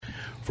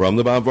From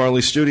the Bob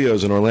Varley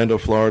Studios in Orlando,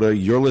 Florida,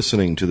 you're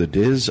listening to the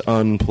Diz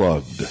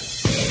Unplugged.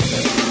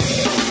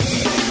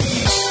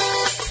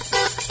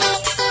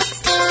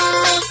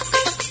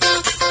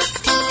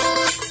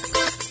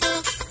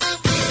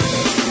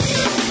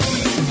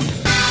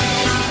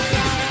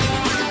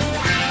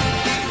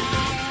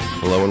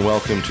 Hello and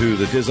welcome to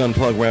the Diz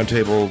Unplugged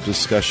Roundtable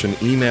Discussion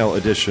Email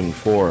Edition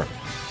for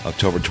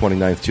October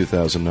 29th,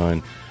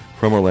 2009.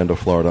 From Orlando,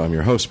 Florida, I'm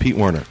your host, Pete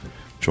Werner,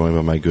 joined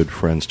by my good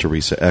friends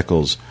Teresa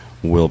Eccles,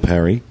 Will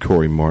Parry,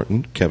 Corey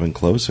Martin, Kevin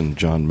Close, and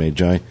John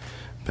Magi.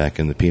 Back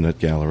in the peanut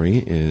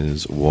gallery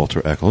is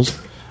Walter Eccles,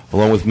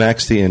 along with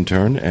Max the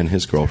intern and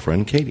his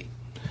girlfriend, Katie.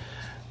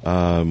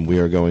 We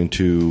are going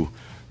to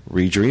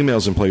read your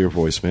emails and play your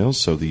voicemails,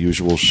 so the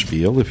usual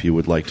spiel. If you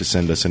would like to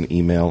send us an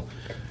email,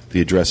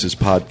 the address is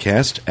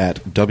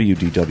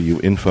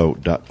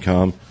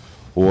podcast@wdwinfo.com,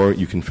 or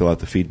you can fill out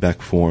the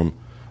feedback form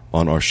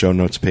on our show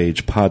notes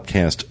page,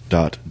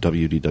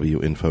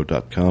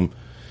 podcast.wdwinfo.com.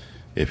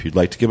 If you'd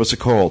like to give us a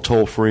call,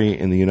 toll-free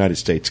in the United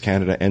States,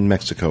 Canada, and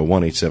Mexico,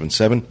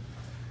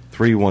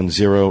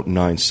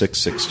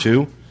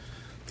 1-877-310-9662.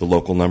 The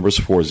local number is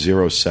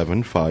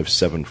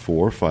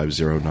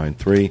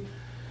 407-574-5093.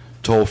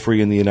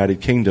 Toll-free in the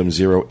United Kingdom,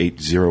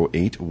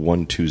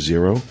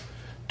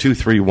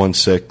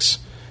 0808-120-2316.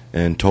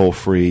 And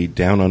toll-free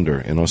down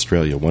under in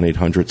Australia,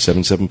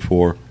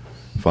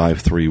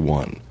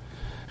 1-800-774-531.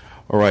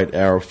 All right,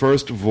 our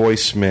first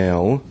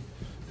voicemail,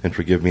 and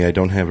forgive me, I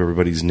don't have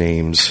everybody's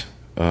names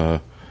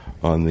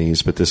on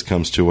these, but this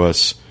comes to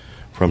us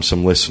from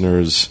some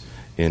listeners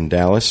in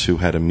Dallas who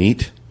had a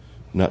meet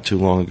not too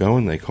long ago,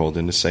 and they called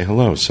in to say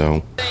hello.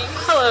 So,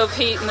 hello,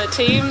 Pete and the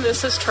team.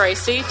 This is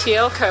Tracy,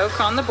 TL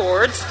Coke on the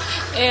boards,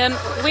 and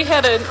we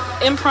had an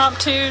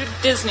impromptu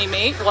Disney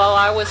meet while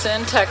I was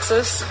in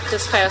Texas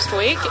this past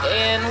week,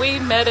 and we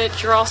met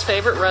at your all's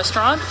favorite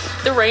restaurant,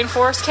 the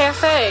Rainforest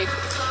Cafe,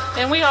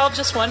 and we all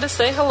just wanted to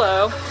say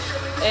hello.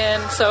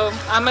 And so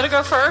I'm going to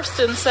go first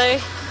and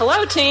say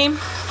hello, team.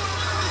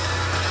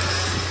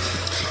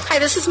 Hi,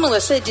 this is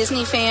Melissa,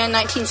 Disney fan,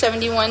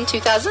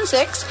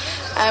 1971-2006.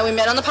 We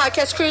met on the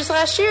podcast cruise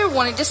last year.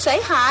 Wanted to say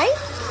hi.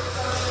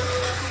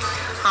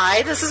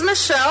 Hi, this is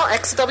Michelle,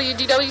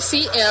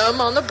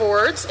 XWDWCM on the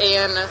boards,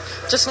 and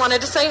just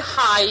wanted to say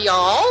hi,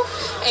 y'all.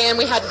 And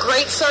we had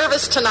great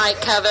service tonight,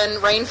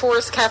 Kevin.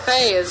 Rainforest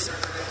Cafe is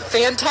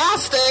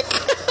fantastic.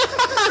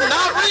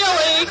 Not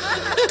really.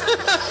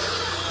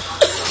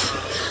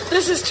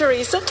 This is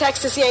Teresa,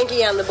 Texas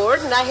Yankee on the board,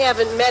 and I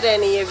haven't met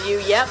any of you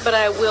yet, but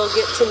I will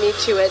get to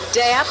meet you at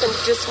DAP, and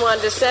just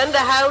wanted to send a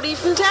howdy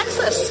from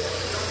Texas.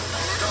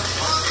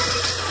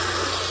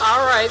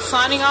 All right,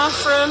 signing off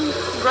from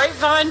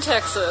Grapevine,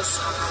 Texas.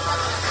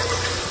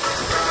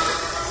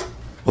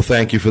 well,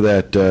 thank you for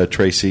that,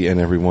 Tracy and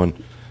everyone.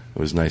 It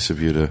was nice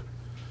of you to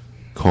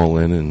call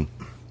in and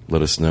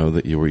let us know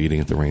that you were eating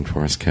at the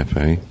Rainforest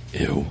Cafe.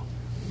 Ew.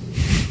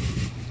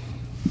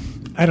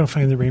 I don't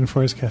find the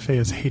Rainforest Cafe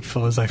as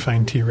hateful as I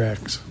find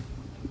T-Rex.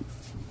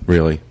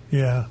 Really?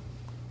 Yeah.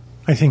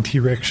 I think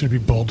T-Rex should be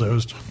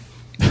bulldozed.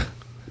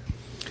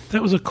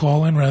 That was a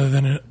call-in rather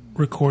than a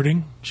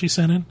recording she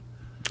sent in?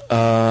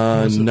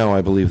 No,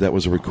 I believe that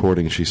was a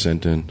recording she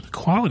sent in. The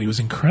quality was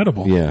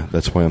incredible. Yeah,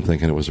 that's why I'm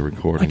thinking it was a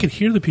recording. I could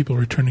hear the people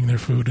returning their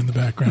food in the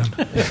background.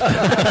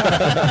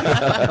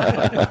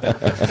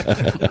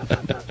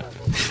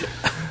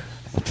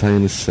 I'll tell you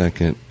in a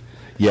second.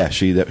 Yeah,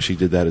 she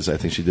did that as I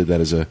think she did that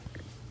as a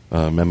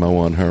memo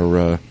on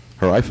her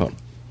iPhone.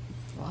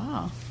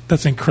 Wow,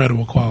 that's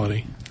incredible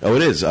quality. Oh,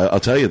 it is. I'll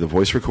tell you, the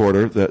voice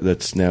recorder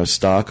that's now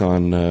stock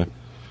on the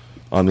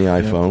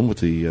iPhone with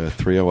the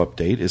 3.0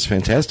 update is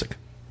fantastic.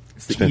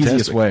 It's the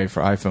easiest way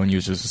for iPhone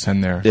users to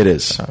send their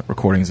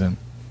recordings in.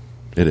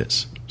 It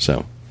is.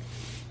 So,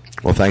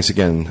 well, thanks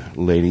again,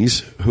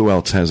 ladies. Who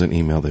else has an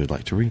email they would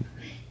like to read?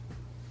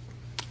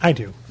 I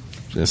do. I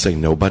was going to say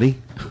nobody.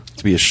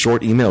 To be a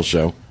short email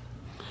show.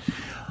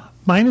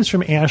 Mine is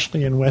from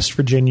Ashley in West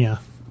Virginia,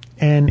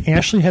 and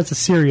Ashley has a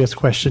serious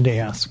question to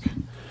ask.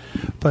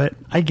 But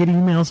I get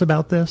emails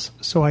about this,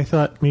 so I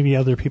thought maybe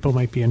other people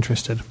might be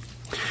interested.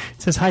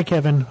 It says, "Hi,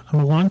 Kevin.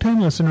 I'm a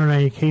longtime listener, and I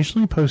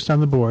occasionally post on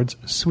the boards,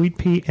 Sweet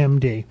Pea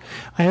MD.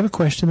 I have a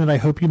question that I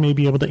hope you may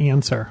be able to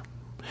answer.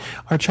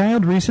 Our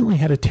child recently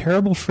had a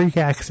terrible freak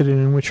accident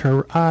in which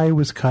her eye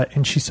was cut,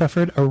 and she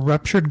suffered a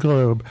ruptured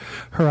globe.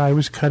 Her eye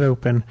was cut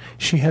open.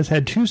 She has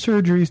had 2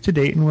 surgeries to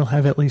date and will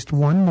have at least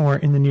 1 more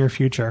in the near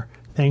future.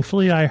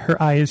 Thankfully,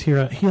 her eye is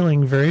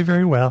healing very,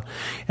 very well,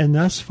 and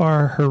thus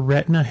far her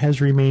retina has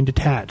remained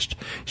detached.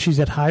 She's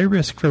at high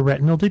risk for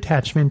retinal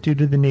detachment due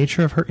to the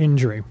nature of her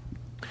injury.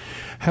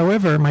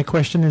 However, my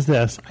question is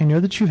this. I know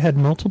that you've had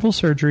multiple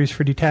surgeries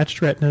for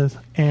detached retinas,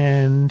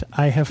 and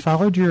I have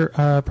followed your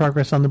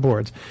progress on the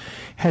boards.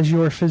 Has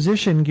your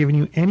physician given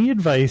you any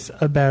advice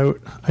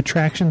about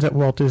attractions at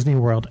Walt Disney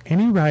World?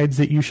 Any rides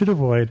that you should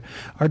avoid?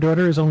 Our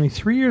daughter is only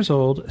 3 years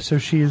old, so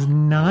she is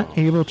not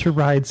able to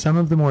ride some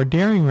of the more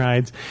daring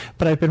rides,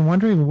 but I've been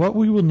wondering what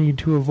we will need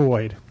to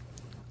avoid.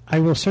 I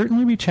will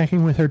certainly be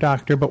checking with her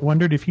doctor, but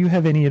wondered if you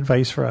have any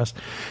advice for us.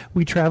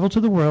 We travel to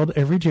the world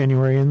every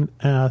January and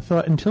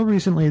thought until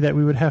recently that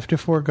we would have to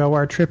forego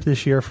our trip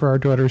this year for our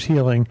daughter's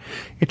healing.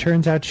 It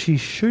turns out she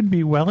should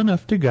be well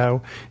enough to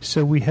go,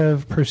 so we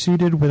have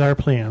proceeded with our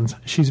plans.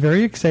 She's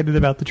very excited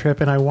about the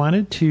trip, and I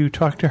wanted to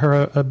talk to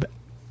her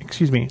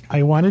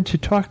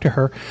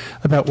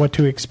about what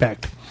to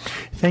expect.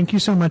 Thank you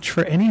so much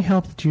for any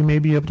help that you may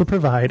be able to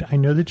provide. I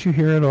know that you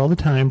hear it all the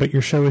time, but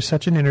your show is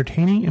such an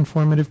entertaining,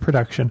 informative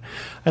production.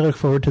 I look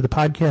forward to the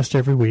podcast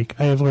every week.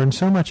 I have learned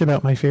so much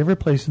about my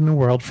favorite place in the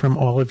world from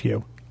all of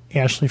you.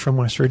 Ashley from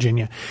West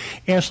Virginia.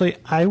 Ashley,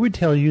 I would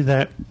tell you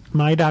that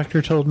my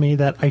doctor told me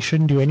that I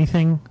shouldn't do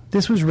anything.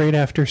 This was right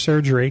after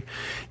surgery,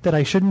 that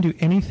I shouldn't do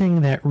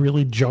anything that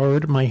really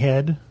jarred my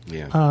head.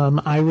 Yeah.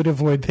 I would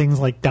avoid things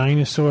like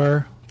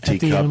dinosaur at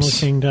the Animal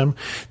Kingdom,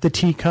 the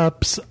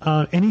teacups,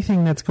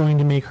 anything that's going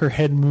to make her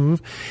head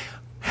move.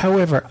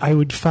 However, I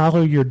would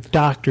follow your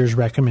doctor's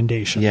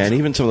recommendations. Yeah, and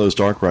even some of those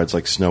dark rides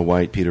like Snow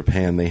White, Peter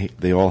Pan,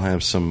 they all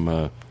have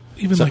some...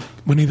 even like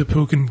Winnie the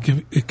Pooh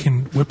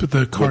can whip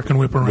around.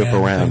 Whip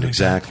around,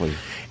 exactly.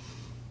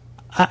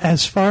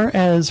 As far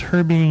as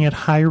her being at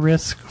high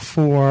risk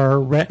for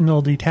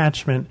retinal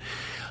detachment,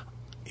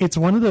 it's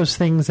one of those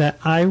things that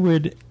I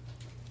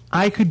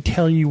could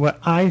tell you what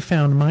I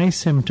found my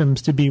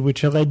symptoms to be,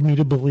 which led me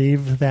to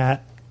believe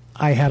that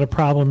I had a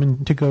problem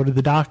and to go to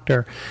the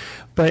doctor.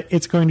 But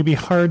it's going to be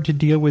hard to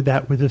deal with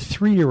that with a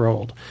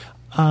 3-year-old.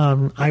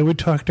 I would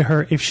talk to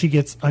her if she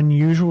gets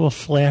unusual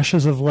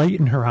flashes of light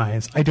in her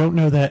eyes. I don't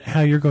know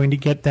how you're going to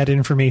get that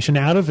information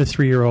out of a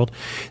 3-year-old.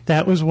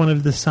 That was one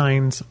of the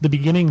signs, the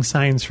beginning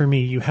signs for me.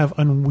 You have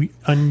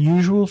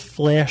unusual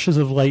flashes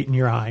of light in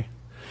your eye.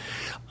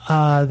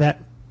 That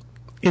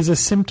is a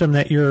symptom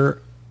that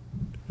you're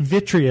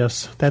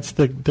vitreous, that's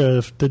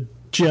the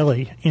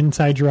jelly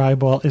inside your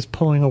eyeball, is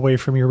pulling away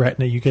from your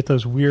retina. You get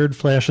those weird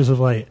flashes of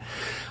light.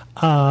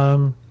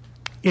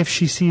 If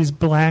she sees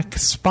black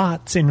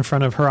spots in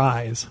front of her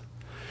eyes,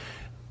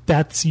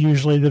 that's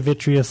usually the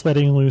vitreous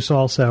letting loose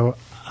also.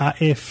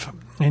 If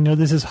I know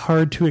this is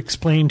hard to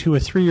explain to a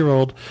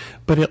 3-year-old,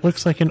 but it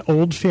looks like an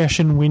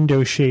old-fashioned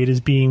window shade is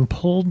being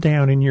pulled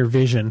down in your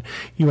vision.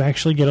 You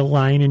actually get a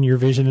line in your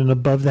vision, and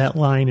above that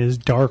line is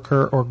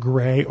darker or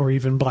gray or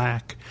even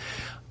black.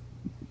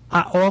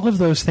 All of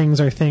those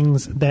things are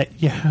things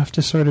that you have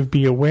to sort of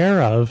be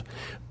aware of.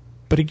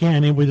 But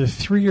again, with a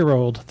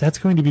 3-year-old, that's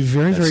going to be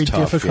very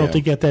tough, difficult to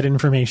get that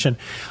information.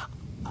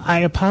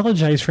 I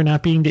apologize for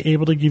not being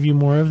able to give you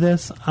more of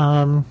this.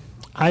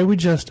 I would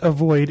just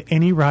avoid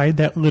any ride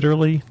that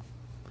literally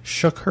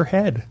shook her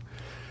head.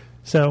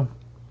 So,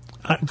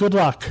 good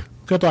luck.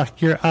 Good luck.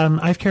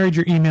 I've carried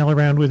your email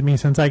around with me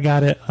since I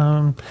got it.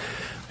 I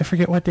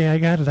forget what day I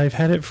got it. I've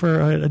had it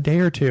for a day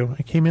or two.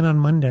 I came in on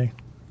Monday.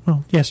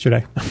 Well,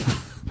 yesterday.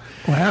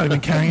 Wow, you've been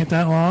carrying it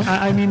that long?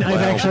 I mean,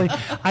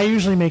 I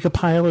usually make a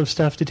pile of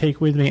stuff to take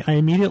with me. I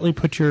immediately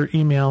put your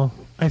email.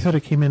 I thought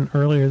it came in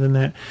earlier than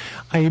that.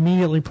 I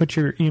immediately put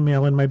your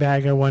email in my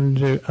bag. I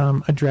wanted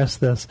to address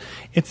this.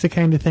 It's the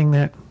kind of thing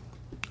that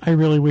I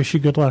really wish you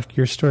good luck.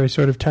 Your story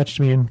sort of touched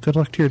me, and good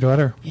luck to your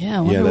daughter. Yeah,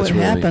 I wonder what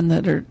happened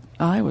that her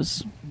eye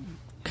was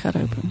cut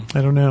open.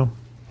 I don't know.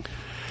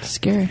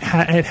 Scary.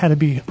 It had to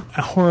be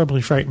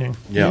horribly frightening.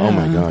 Yeah. Oh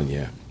my God,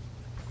 yeah.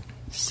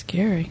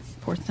 Scary.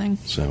 Poor thing.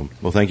 So,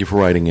 well, thank you for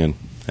writing in,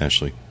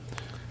 Ashley.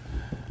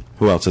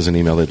 Who else has an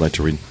email they'd like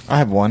to read? I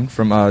have one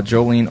from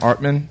Jolene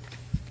Artman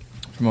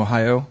from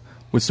Ohio.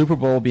 With Super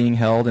Bowl being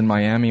held in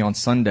Miami on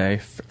Sunday,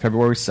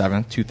 February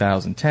 7th,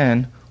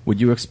 2010, would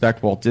you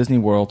expect Walt Disney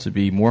World to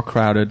be more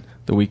crowded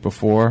the week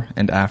before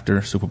and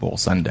after Super Bowl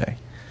Sunday?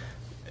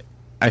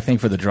 I think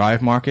for the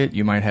drive market,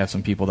 you might have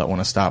some people that want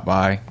to stop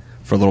by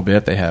for a little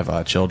bit. They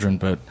have children,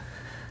 but,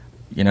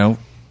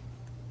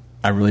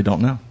 I really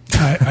don't know.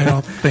 I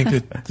don't think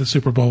that the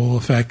Super Bowl will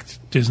affect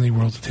Disney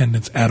World's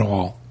attendance at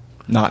all.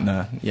 Not in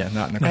a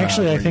crowd.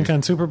 Actually, I think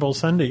on Super Bowl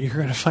Sunday you're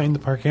going to find the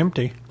park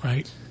empty,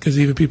 right? Because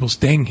even people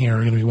staying here are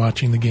going to be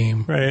watching the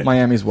game. Right.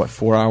 Miami's what,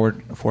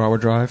 4-hour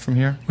drive from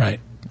here? Right.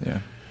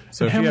 Yeah.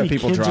 So if you have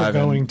people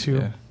driving, are going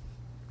to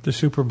the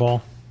Super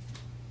Bowl?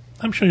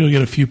 I'm sure you'll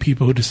get a few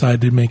people who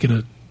decide to make it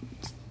a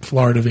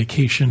Florida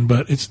vacation,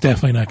 but it's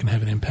definitely not going to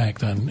have an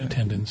impact on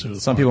attendance.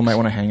 Some people might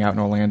want to hang out in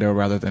Orlando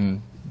rather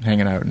than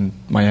hanging out in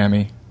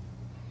Miami.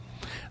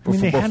 I mean,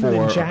 they had it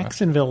in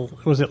Jacksonville.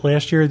 Was it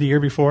last year or the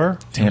year before?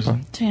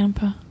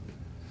 Tampa.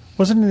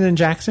 Wasn't it in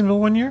Jacksonville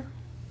one year?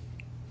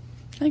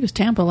 I think it was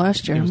Tampa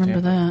last year. I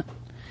remember that.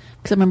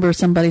 Because I remember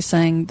somebody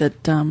saying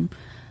that,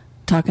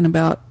 talking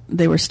about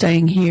they were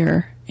staying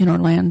here in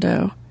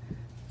Orlando,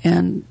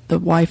 and the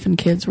wife and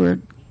kids were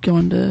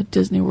going to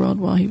Disney World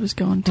while he was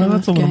going to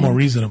that's a little game. more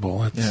reasonable.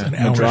 That's an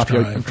hour's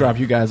drive. Drop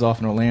you guys off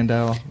in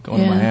Orlando,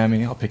 going to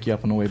Miami. I'll pick you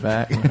up on the way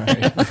back.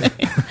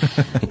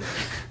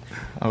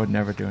 I would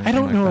never do anything I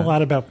don't know that. a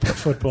lot about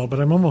football,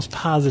 but I'm almost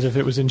positive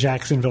it was in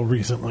Jacksonville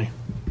recently.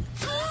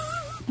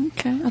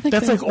 Okay. I think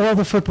that's like all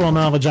the football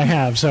knowledge I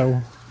have,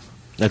 so...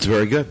 That's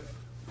very good.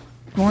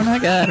 More than I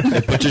got.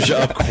 It pushes you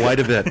up quite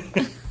a bit.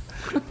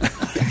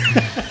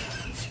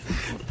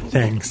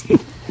 Thanks.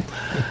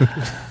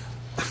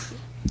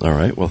 All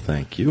right. Well,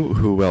 thank you.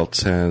 Who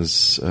else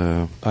has?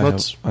 I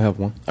have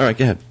one. All right.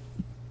 Go ahead.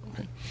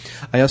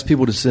 I asked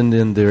people to send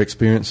in their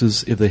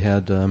experiences if they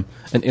had an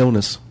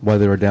illness while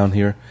they were down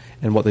here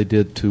and what they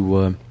did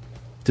to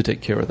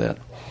take care of that.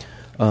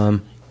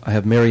 I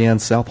have Marianne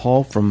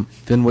Southall from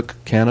Fenwick,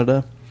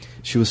 Canada.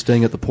 She was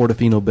staying at the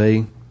Portofino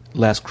Bay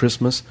last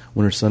Christmas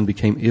when her son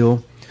became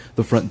ill.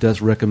 The front desk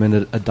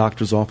recommended a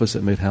doctor's office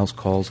that made house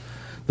calls.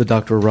 The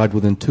doctor arrived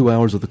within 2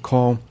 hours of the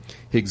call.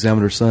 He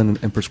examined her son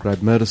and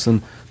prescribed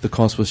medicine. The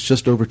cost was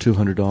just over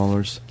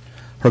 $200.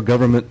 Her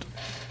government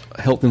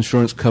health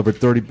insurance covered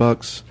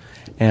 $30,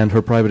 and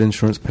her private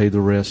insurance paid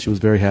the rest. She was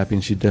very happy,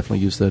 and she'd definitely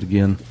use that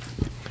again.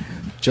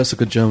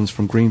 Jessica Jones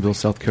from Greenville,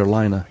 South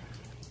Carolina.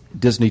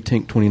 Disney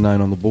Tink 29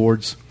 on the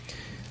boards.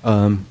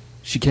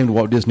 She came to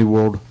Walt Disney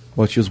World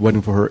while she was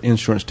waiting for her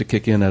insurance to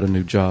kick in at a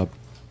new job.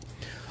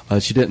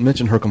 She didn't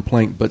mention her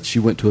complaint, but she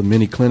went to a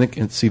mini clinic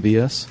at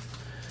CVS.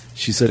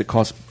 She said it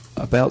cost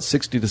about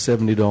 $60 to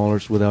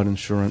 $70 without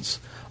insurance.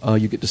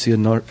 You get to see a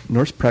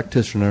nurse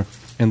practitioner,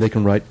 and they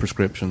can write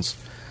prescriptions.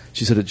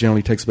 She said it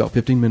generally takes about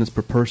 15 minutes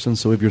per person,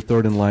 so if you're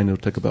third in line, it'll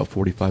take about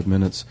 45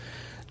 minutes.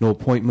 No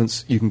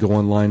appointments. You can go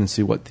online and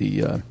see what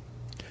the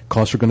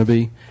costs are going to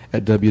be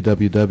at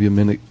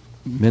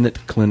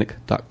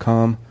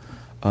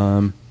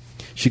www.minuteclinic.com.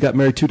 She got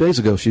married 2 days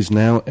ago. She's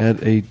now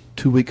at a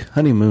 2-week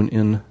honeymoon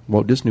in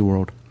Walt Disney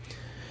World.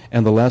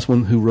 And the last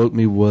one who wrote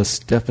me was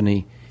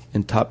Stephanie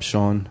in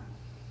Topsham,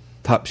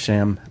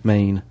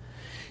 Maine.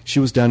 She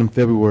was down in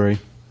February,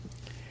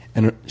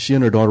 and she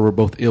and her daughter were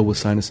both ill with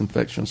sinus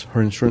infections.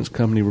 Her insurance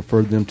company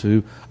referred them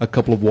to a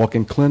couple of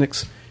walk-in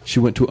clinics. She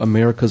went to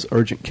America's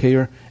Urgent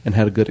Care and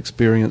had a good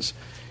experience.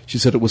 She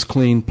said it was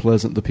clean,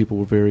 pleasant. The people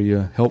were very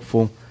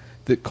helpful.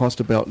 It cost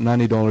about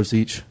 $90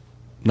 each,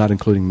 not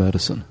including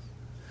medicine.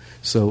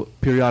 So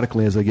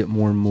periodically, as I get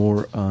more and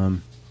more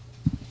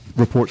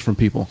reports from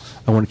people,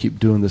 I want to keep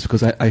doing this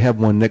because I have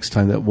one next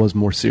time that was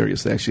more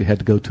serious. They actually had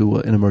to go to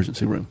an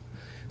emergency room.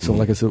 So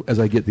like I said, as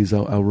I get these,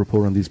 I'll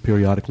report on these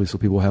periodically so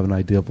people have an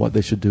idea of what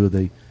they should do if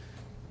they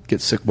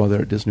get sick while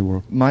they're at Disney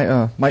World. My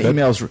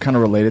emails were kind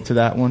of related to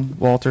that one,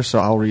 Walter, so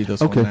I'll read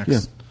this one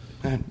next.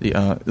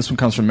 Yeah. This one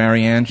comes from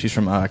Marianne. She's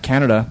from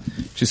Canada.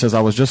 She says,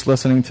 I was just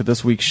listening to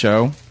this week's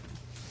show.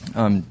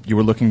 You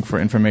were looking for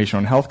information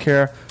on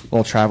healthcare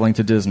while traveling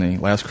to Disney.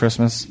 Last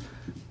Christmas,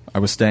 I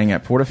was staying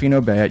at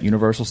Portofino Bay at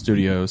Universal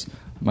Studios.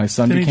 My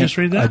son Did he just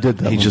read that? I did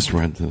that. He one. just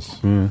read this.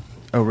 Yeah.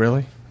 Oh,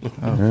 really?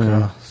 Oh,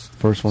 God.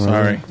 First one.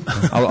 Sorry.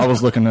 I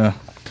was looking to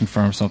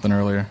confirm something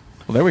earlier.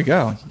 Well, there we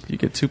go. You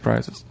get 2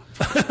 prizes.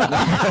 Wait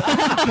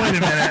a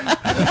minute.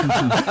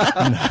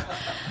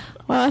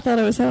 Wow, I thought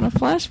I was having a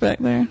flashback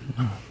there.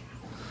 Did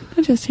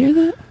I just hear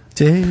that?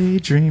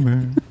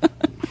 Daydreamer.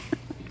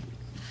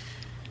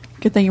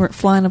 Good thing you weren't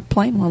flying a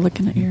plane while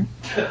looking at your...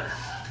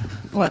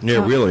 What?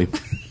 Yeah, really.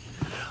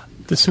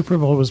 The Super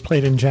Bowl was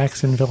played in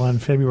Jacksonville on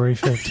February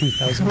 5th,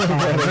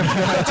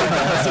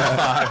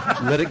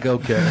 2005. Let it go,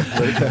 Kevin.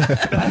 Let it go.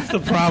 That's the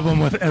problem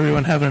with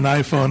everyone having an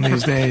iPhone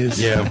these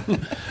days. Yeah.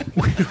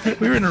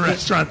 We were in a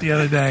restaurant the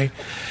other day,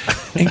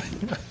 and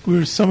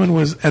someone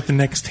was at the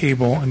next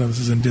table. I know this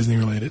isn't Disney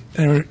related.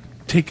 And they were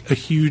take a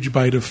huge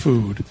bite of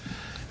food,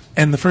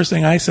 and the first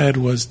thing I said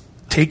was,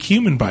 "Take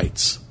human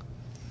bites."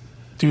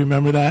 Do you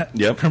remember that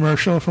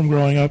commercial from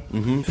growing up?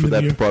 Mm-hmm. For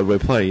that Broadway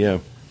play, yeah.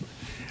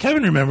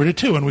 Kevin remembered it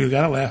too, and we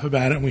got a laugh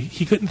about it. And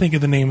he couldn't think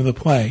of the name of the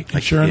play,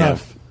 and sure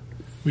enough,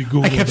 we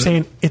Googled it. I kept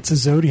saying, it's a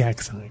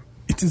zodiac sign.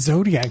 It's a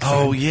zodiac sign.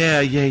 Oh,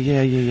 yeah.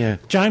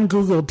 John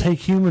Googled take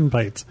human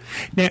bites.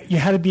 Now, you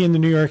had to be in the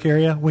New York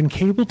area. When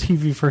cable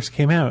TV first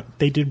came out,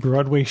 they did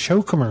Broadway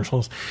show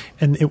commercials,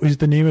 and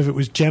the name of it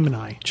was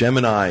Gemini.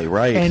 Gemini,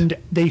 right. And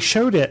they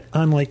showed it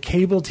on,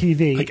 cable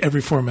TV. Like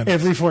every 4 minutes.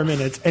 Every 4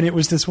 minutes. And it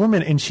was this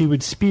woman, and she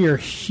would spear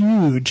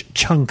huge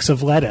chunks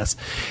of lettuce.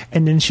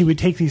 And then she would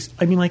take these,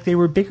 they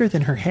were bigger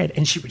than her head,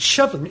 and she would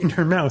shove them in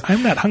her mouth.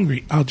 I'm not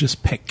hungry. I'll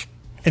just pick.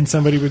 And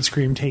somebody would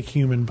scream, take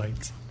human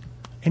bites.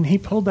 And he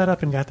pulled that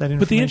up and got that information.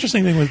 But the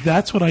interesting thing was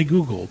that's what I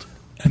Googled,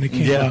 and it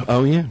came up.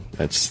 Oh, yeah.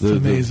 That's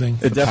amazing.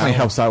 It definitely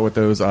helps out with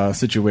those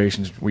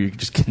situations where you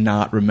just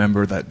cannot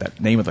remember that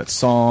name of that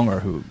song or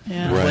who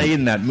played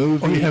in that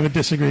movie. Or you have a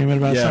disagreement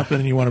about something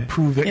and you want to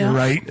prove that you're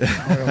right.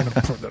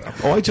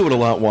 I do it a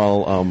lot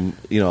while,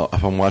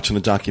 if I'm watching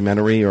a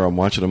documentary or I'm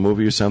watching a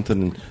movie or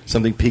something, and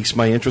something piques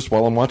my interest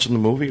while I'm watching the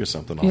movie or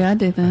something. I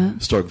do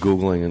that. Start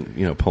Googling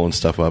and, pulling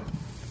stuff up.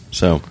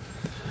 So...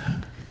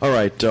 All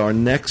right, our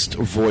next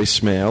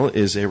voicemail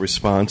is a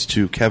response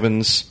to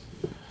Kevin's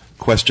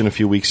question a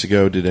few weeks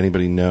ago. Did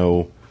anybody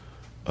know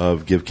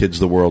of Give Kids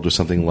the World or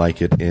something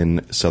like it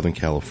in Southern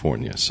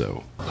California?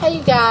 So, hey,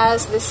 you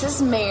guys, this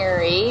is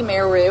Mary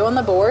Rue on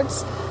the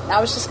boards.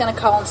 I was just going to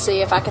call and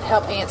see if I could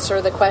help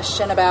answer the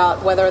question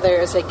about whether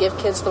there is a Give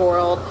Kids the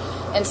World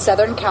in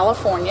Southern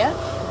California.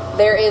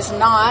 There is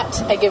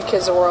not a Give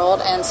Kids the World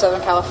in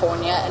Southern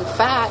California. In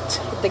fact,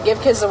 the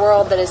Give Kids the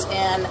World that is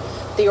in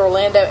the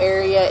Orlando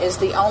area is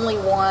the only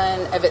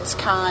one of its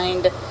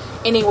kind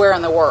anywhere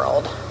in the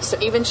world. So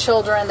even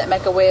children that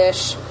make a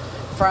wish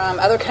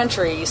from other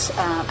countries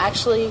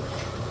actually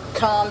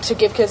come to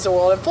Give Kids the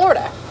World in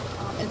Florida.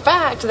 In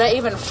fact, they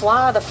even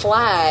fly the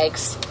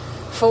flags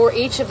for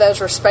each of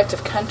those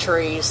respective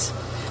countries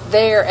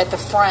there at the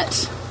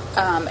front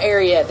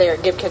area there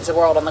at Give Kids the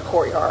World on the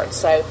courtyard.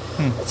 So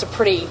it's a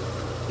pretty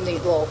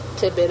neat little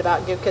tidbit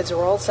about Give Kids the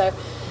World. So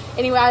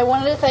anyway, I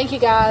wanted to thank you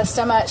guys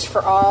so much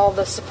for all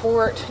the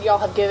support y'all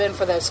have given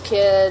for those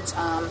kids,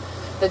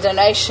 the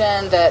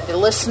donation that the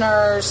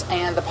listeners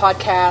and the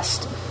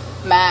podcast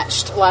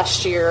matched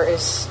last year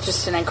is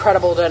just an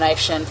incredible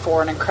donation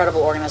for an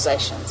incredible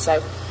organization. So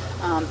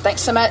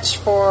thanks so much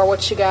for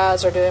what you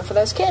guys are doing for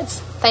those kids.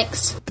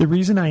 Thanks. The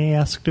reason I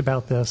asked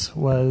about this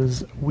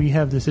was we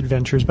have this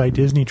Adventures by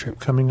Disney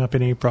trip coming up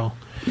in April.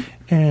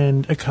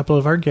 And a couple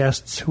of our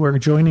guests who are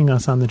joining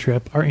us on the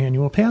trip are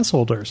annual pass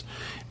holders.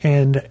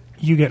 And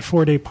you get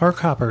 4-day park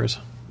hoppers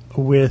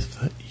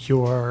with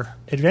your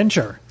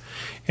adventure.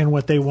 And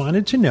what they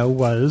wanted to know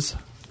was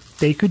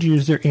they could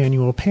use their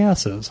annual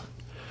passes.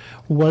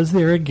 Was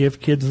there a Give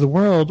Kids the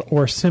World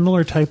or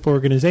similar type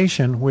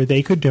organization where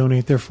they could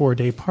donate their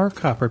 4-day park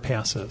hopper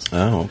passes?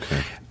 Oh,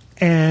 okay.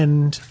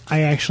 And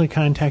I actually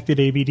contacted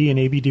ABD, and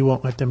ABD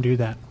won't let them do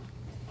that.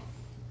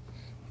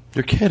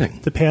 You're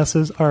kidding. The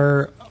passes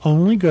are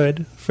only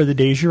good for the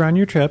days you're on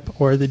your trip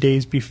or the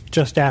days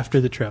just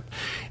after the trip.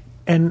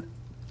 And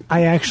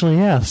I actually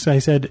asked, I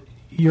said,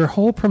 your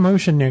whole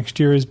promotion next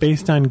year is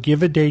based on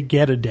give a day,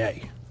 get a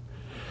day.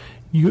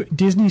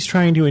 Disney's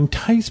trying to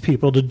entice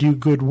people to do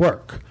good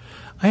work.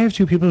 I have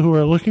 2 people who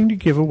are looking to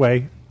give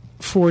away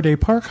 4-day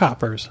park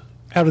hoppers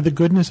out of the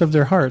goodness of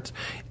their hearts.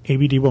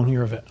 ABD won't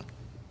hear of it.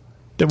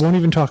 They won't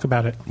even talk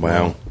about it.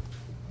 Wow.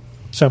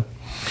 So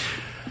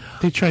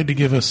they tried to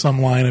give us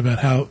some line about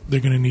how they're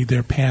going to need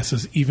their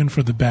passes even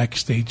for the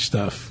backstage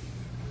stuff.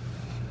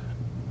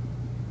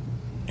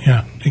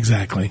 Yeah,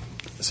 exactly.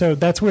 So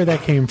that's where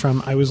that came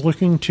from. I was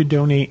looking to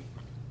donate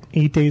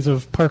 8 days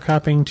of park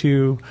hopping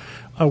to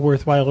a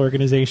worthwhile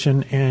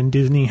organization, and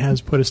Disney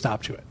has put a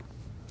stop to it.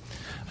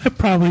 I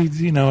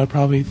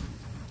probably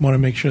want to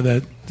make sure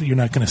that you're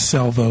not going to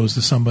sell those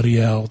to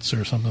somebody else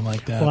or something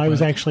like that. Well, I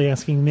was actually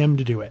asking them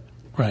to do it.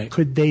 Right.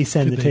 Could they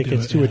send Could the they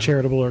tickets do it, to a yeah.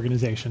 charitable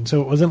organization?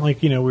 So it wasn't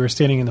like, we were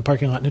standing in the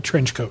parking lot in a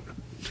trench coat.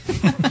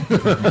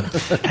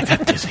 I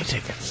got Disney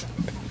tickets.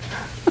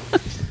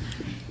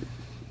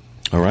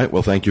 All right.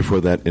 Well, thank you for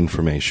that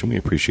information. We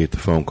appreciate the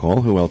phone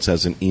call. Who else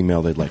has an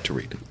email they'd like to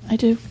read? I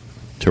do.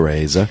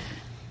 Teresa.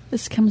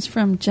 This comes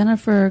from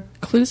Jennifer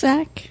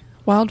Kluzak,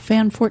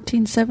 Wildfan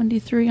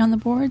 1473 on the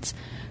boards.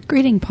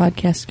 Greeting,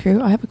 podcast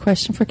crew. I have a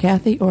question for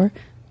Kathy or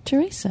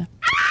Teresa.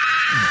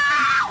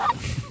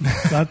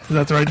 That's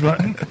the right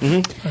button?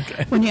 Mm-hmm.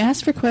 Okay. When you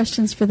ask for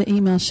questions for the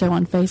email show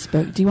on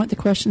Facebook, do you want the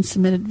questions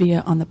submitted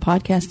via on the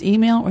podcast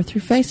email or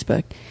through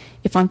Facebook?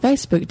 If on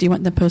Facebook, do you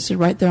want them posted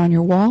right there on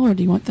your wall or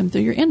do you want them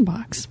through your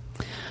inbox?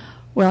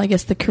 Well, I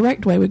guess the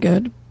correct way would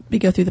go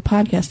through the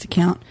podcast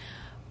account,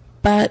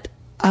 but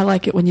I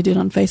like it when you do it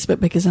on Facebook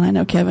because then I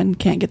know Kevin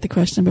can't get the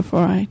question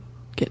before I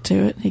get to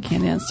it. He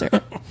can't answer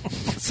it.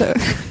 So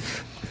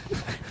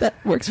that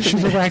works for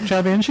She's me. a whack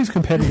job and she's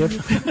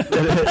competitive.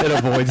 It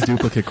avoids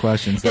duplicate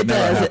questions. It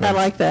does. I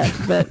like that.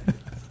 But,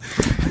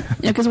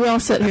 because we all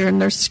sit here and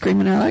they're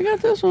screaming out, I got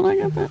this one, I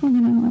got that one.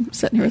 And I'm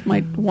sitting here with my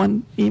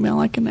one email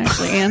I can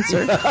actually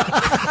answer.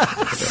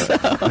 So.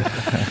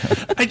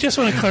 I just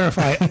want to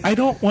clarify. I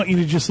don't want you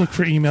to just look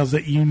for emails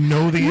that you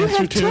know the You answer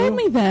have to. told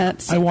me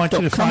that. I want you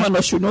Don't to come find.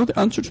 unless you know the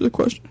answer to the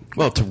question.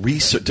 Well, to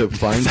research, to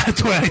find.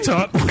 That's what I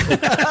thought.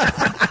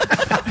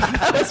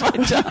 That's my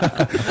job.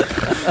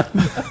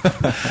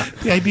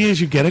 The idea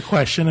is you get a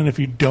question, and if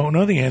you don't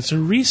know the answer,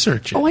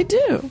 research it. Oh, I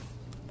do.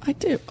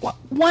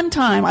 One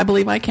time, I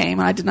believe I came,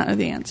 and I did not know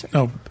the answer.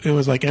 No, it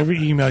was like every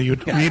email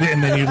you'd read it,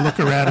 and then you'd look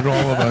around at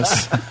all of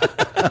us.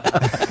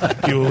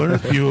 Bueller.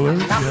 I'm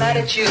not mad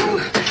at you.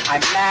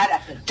 I'm mad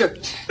at the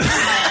dirt.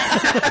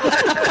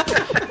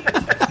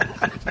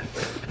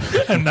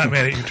 I'm not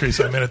mad at you,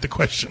 Teresa. I'm mad at the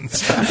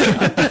questions.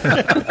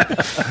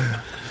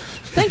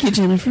 Thank you,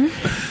 Jennifer,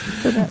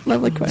 for that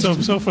lovely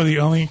question. So far, the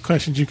only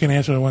questions you can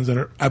answer are the ones that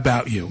are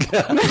about you.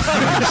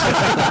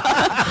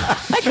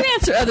 I can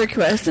answer other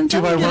questions.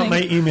 Do I want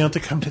my email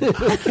to come to the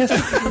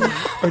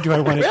podcast? Or do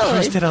I want it Really?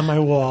 posted on my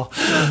wall?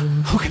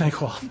 Who can I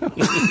call?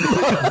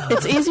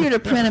 It's easier to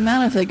print them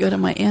out if they go to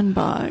my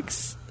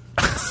inbox.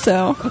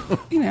 So,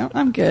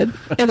 I'm good.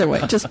 Either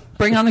way, just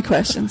bring on the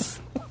questions.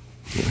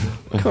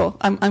 Cool.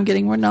 I'm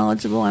getting more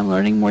knowledgeable. I'm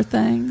learning more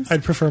things.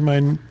 I'd prefer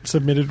mine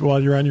submitted while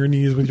you're on your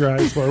knees with your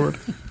eyes forward.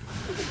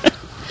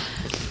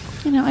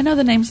 I know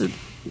the names of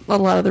a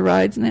lot of the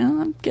rides now.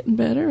 I'm getting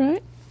better,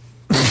 right?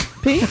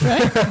 Pete,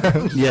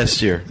 right? Yes,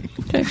 dear.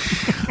 Okay.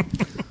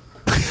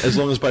 As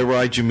long as by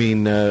ride you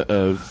mean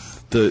the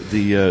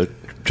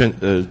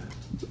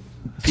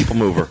people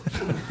mover,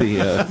 the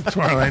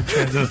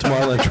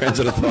Tomorrowland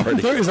Transit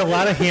Authority. There is a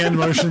lot of hand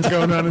motions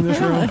going on in this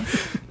room.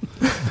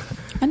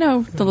 I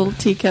know the little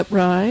teacup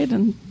ride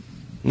and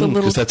the little.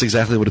 Because that's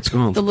exactly what it's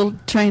called. The little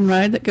train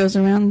ride that goes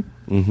around.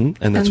 Mm-hmm.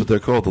 And that's what they're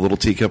called: the little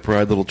teacup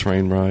ride, little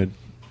train ride.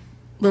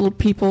 Little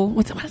People.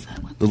 What is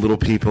that one? The Little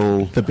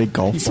People. The big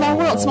golf Small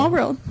ball. World. Small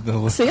World.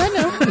 See, I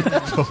know.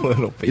 The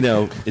little You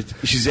know,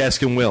 she's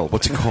asking Will,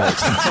 what's it called?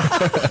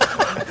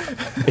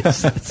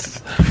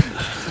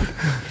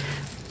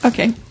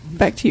 Okay,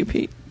 back to you,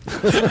 Pete.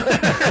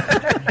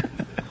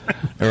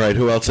 All right,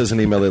 who else has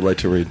an email they'd like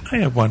to read? I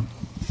have one.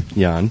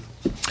 Jan.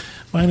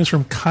 Mine is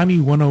from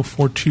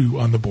Connie1042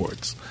 on the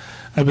boards.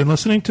 I've been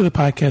listening to the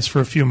podcast for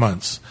a few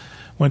months.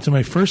 Went to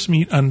my first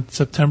meet on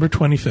September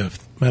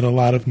 25th. Met a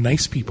lot of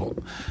nice people.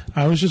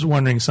 I was just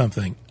wondering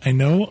something. I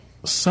know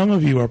some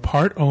of you are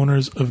part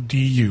owners of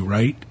DU,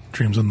 right?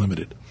 Dreams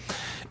Unlimited.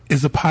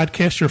 Is the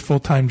podcast your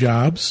full-time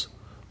jobs?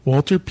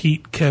 Walter,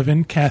 Pete,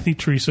 Kevin, Kathy,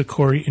 Teresa,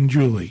 Corey, and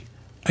Julie.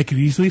 I could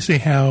easily say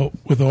how,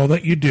 with all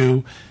that you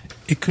do,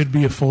 it could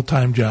be a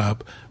full-time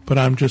job, but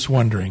I'm just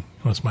wondering.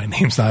 Unless my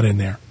name's not in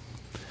there.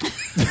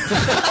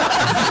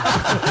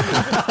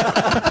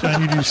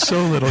 John, you do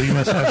so little. You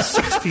must have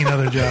 16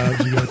 other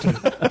jobs you go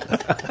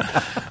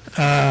to.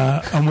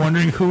 I'm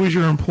wondering, who is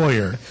your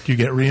employer? Do you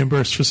get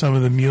reimbursed for some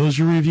of the meals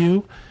you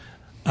review?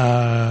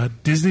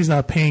 Disney's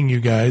not paying you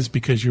guys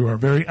because you are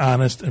very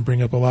honest and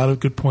bring up a lot of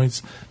good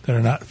points that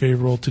are not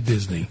favorable to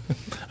Disney.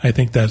 I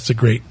think that's a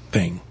great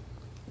thing.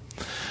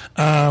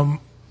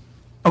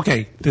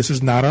 Okay, this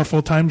is not our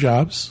full-time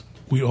jobs.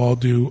 We all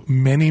do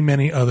many,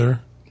 many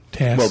other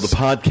tasks. Well, the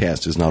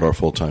podcast is not our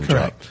full-time job.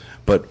 Correct.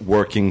 But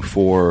working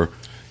for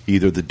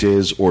either the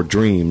Diz or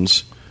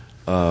Dreams,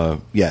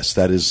 yes,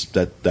 that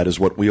is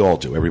what we all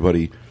do.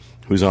 Everybody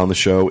who's on the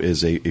show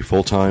is a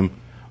full-time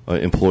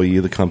employee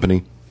of the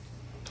company.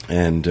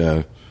 And,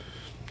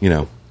 we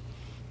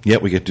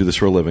get to do this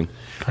for a living.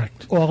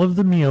 Correct. All of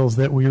the meals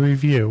that we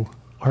review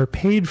are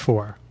paid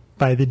for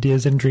by the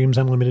Diz and Dreams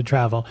Unlimited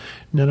Travel.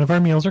 None of our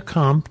meals are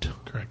comped.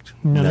 Correct.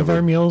 None of Never.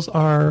 our meals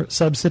are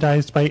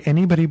subsidized by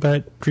anybody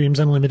but Dreams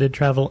Unlimited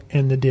Travel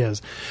and the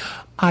Diz.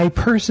 I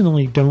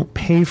personally don't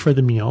pay for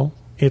the meal.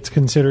 It's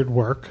considered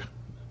work.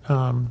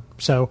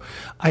 So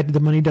the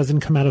money doesn't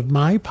come out of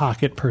my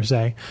pocket per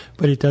se,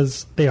 but it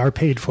does. They are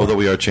paid for. Although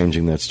we are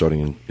changing that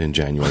starting in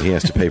January. He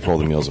has to pay for all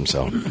the meals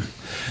himself.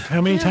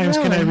 How many times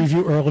can I really.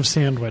 review Earl of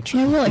Sandwich?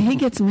 Yeah, really. He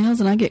gets meals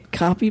and I get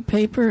copy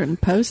paper and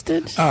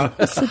postage.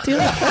 What's the deal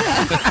with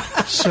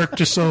that? Cirque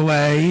du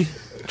Soleil,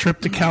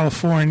 trip to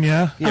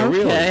California. Yeah,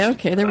 really.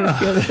 Okay. There were a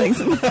few other things.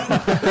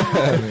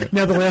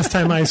 Now, the last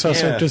time I saw Yeah.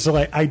 Cirque du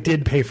Soleil, I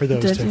did pay for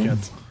those Did you?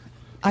 tickets.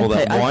 Well,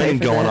 that wine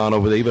going on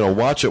over there, you better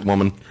watch it,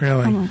 woman.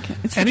 Really? I'm okay.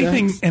 It's the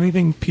drugs.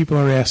 Anything people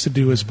are asked to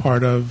do as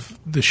part of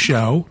the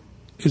show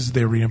is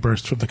they're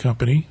reimbursed from the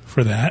company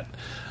for that.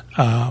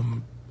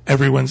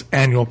 Everyone's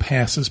annual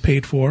pass is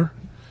paid for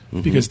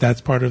because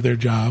that's part of their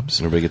jobs.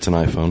 Everybody gets an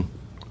iPhone.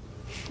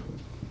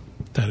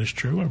 That is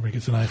true. Everybody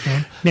gets an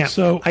iPhone. Now,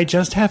 So I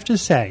just have to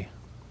say,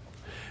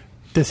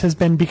 this has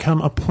become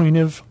a point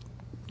of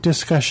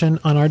discussion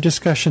on our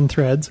discussion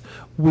threads.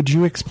 Would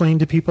you explain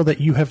to people that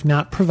you have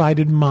not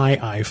provided my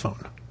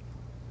iPhone?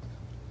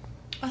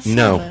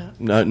 No,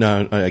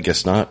 I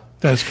guess not.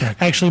 that's correct.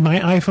 Actually, my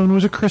iPhone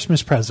was a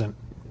Christmas present.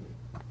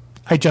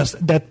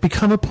 That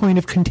become a point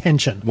of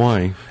contention.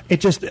 Why? It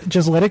just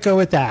let it go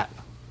at that.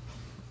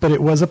 But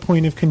it was a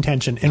point of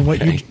contention, and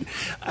Okay.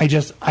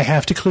 I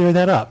have to clear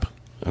that up.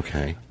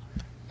 Okay.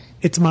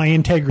 It's my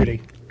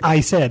integrity. I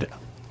said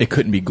It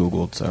couldn't be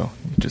Googled, so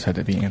it just had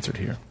to be answered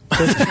here.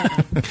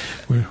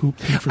 Who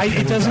paid for it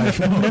Kevin's doesn't.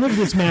 iPhone? None of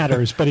this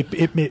matters, but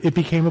it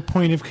became a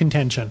point of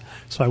contention.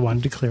 So I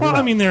wanted to clear it Well, up.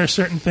 I mean, there are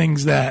certain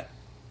things that,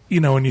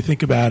 when you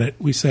think about it,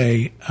 we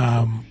say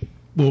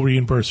we'll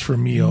reimburse for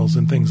meals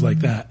and things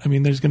like that. I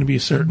mean, there's going to be a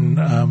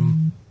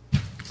certain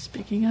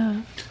Speaking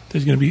of.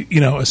 there's going to be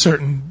a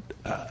certain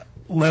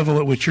level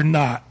at which you're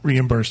not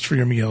reimbursed for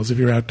your meals if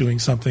you're out doing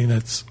something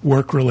that's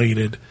work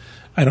related.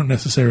 I don't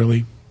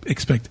necessarily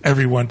expect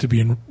everyone to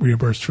be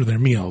reimbursed for their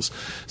meals,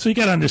 so you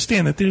got to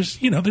understand that there's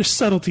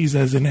subtleties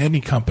as in any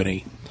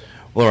company.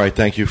 Well, all right.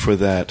 Thank you for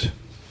that,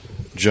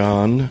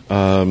 John.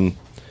 I'm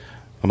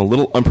a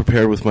little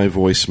unprepared with my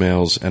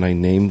voicemails, and I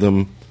name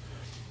them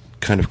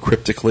kind of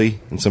cryptically,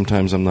 and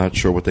sometimes I'm not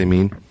sure what they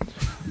mean.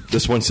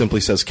 This one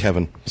simply says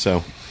Kevin,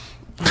 so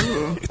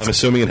I'm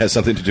assuming it has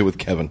something to do with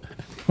Kevin.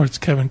 Or it's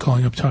Kevin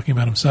calling up talking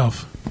about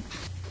himself.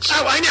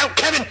 Oh, I know,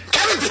 Kevin.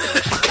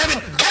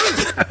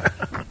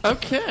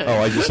 Okay.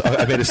 Oh,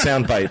 I made a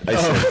sound bite. I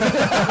said,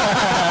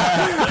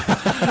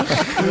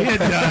 We had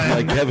done-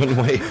 like Kevin,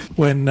 wait.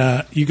 when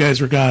you guys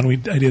were gone, I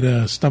did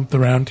a Stump the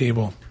Round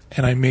Table,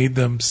 and I made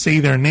them say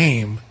their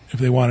name if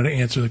they wanted to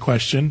answer the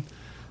question,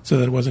 so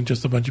that it wasn't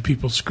just a bunch of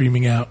people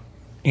screaming out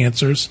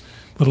answers.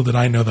 Little did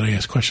I know that I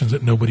asked questions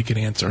that nobody could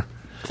answer.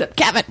 So,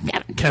 Kevin.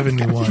 Kevin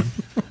knew one.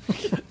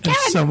 And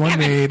someone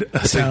made a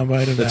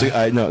soundbite of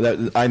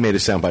that. I made a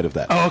soundbite of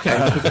that. Oh,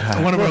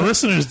 okay. One of our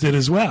listeners did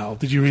as well.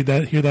 Did you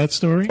hear that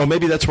story? Oh,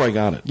 maybe that's where I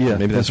got it. Yeah,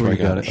 maybe that's where I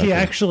got it. He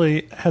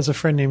actually has a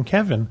friend named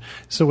Kevin.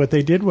 So what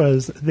they did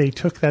was they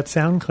took that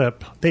sound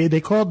clip. They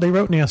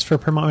wrote and asked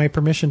for my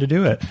permission to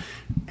do it,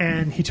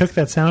 and he took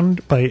that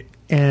sound bite.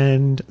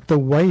 And the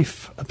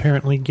wife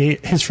apparently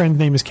his friend's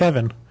name is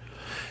Kevin,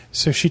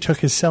 so she took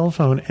his cell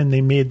phone and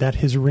they made that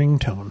his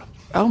ringtone.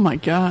 Oh my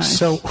gosh!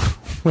 So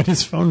when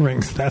his phone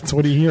rings, that's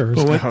what he hears.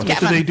 But what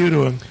do they do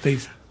to him?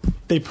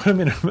 They put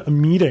him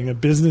in a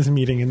business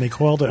meeting, and they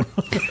called him.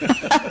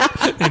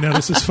 They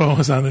noticed his phone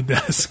was on the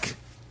desk.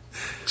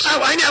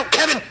 Oh, I know,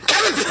 Kevin.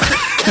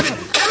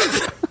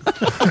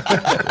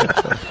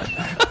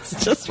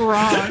 It's just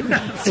wrong.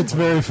 It's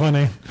very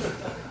funny.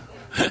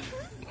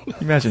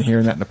 Imagine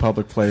hearing that in a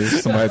public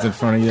place. Somebody's in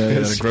front of you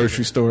at a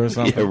grocery store or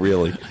something. Yeah,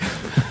 really.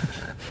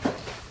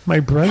 My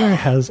brother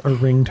has a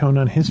ringtone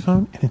on his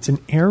phone, and it's an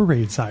air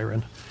raid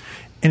siren,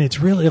 and it's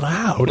really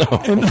loud.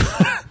 And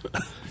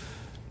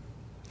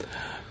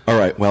All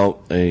right.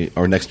 Well,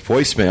 our next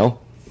voicemail,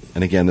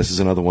 and again, this is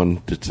another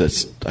one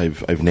that's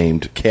I've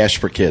named "Cash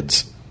for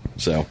Kids."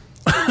 So,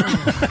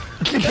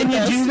 can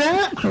you do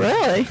that?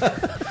 Really?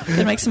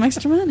 Could make some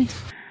extra money.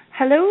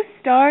 Hello,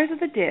 stars of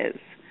the Diz.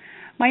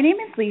 My name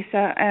is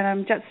Lisa, and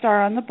I'm Jet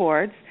Star on the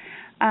boards.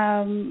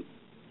 I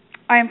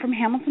am from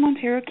Hamilton,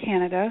 Ontario,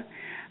 Canada.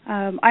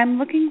 I'm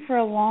looking for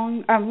a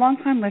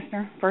long-time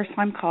listener,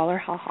 first-time caller.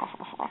 Ha ha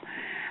ha ha.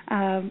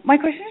 My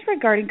question is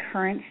regarding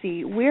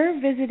currency. We're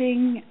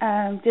visiting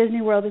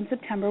Disney World in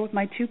September with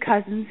my two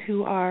cousins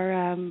who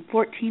are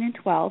 14 and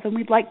 12, and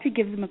we'd like to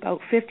give them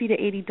about $50 to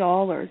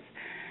 $80.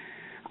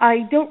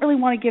 I don't really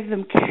want to give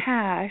them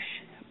cash,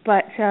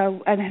 but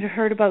and I had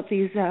heard about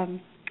these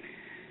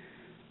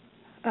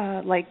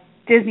like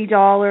Disney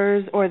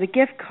dollars or the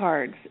gift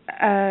cards.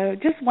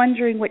 Just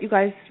wondering what you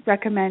guys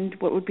recommend,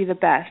 what would be the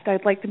best.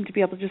 I'd like them to be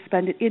able to just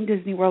spend it in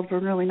Disney World. We're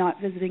really not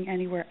visiting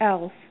anywhere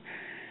else.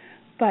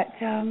 But,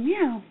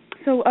 yeah,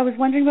 so I was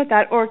wondering about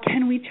that. Or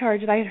can we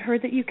charge it? I had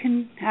heard that you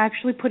can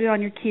actually put it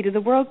on your Key to the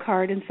World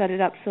card and set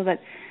it up so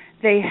that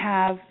they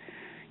have,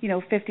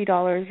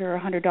 $50 or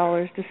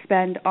 $100 to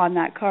spend on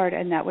that card,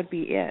 and that would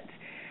be it.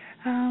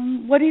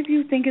 What do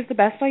you think is the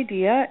best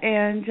idea,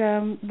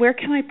 and where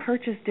can I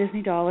purchase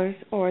Disney dollars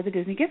or the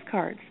Disney gift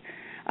cards?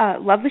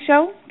 Love the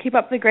show. Keep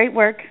up the great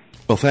work.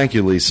 well, thank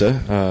you,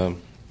 Lisa.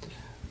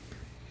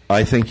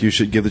 I think you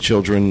should give the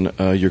children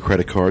your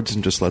credit cards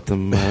and just let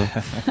them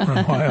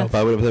Run wild.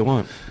 buy whatever they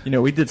want.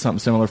 We did something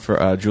similar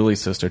for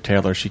Julie's sister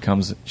Taylor. She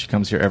comes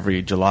here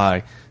every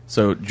July.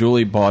 So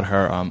Julie bought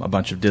her a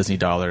bunch of Disney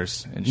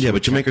dollars. And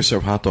But you make her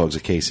serve hot dogs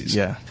at Casey's.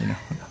 Yeah,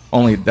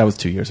 only that was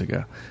 2 years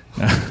ago.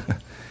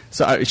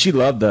 So she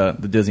loved the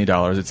Disney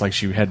dollars. It's like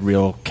she had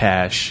real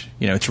cash.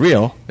 It's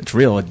real. It's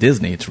real at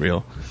Disney. It's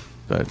real.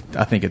 But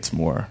I think it's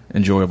more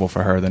enjoyable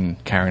for her than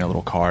carrying a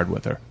little card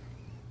with her.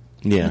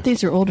 Yeah. But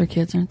these are older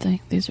kids, aren't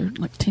they? These are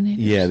like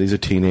teenagers. Yeah, these are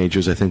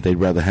teenagers. I think they'd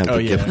rather have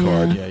the gift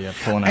card. Yeah.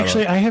 Pulling out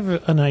Actually, I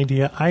have an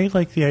idea. I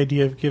like the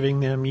idea of giving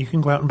them, you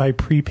can go out and buy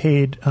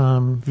prepaid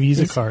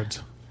Visa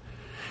cards.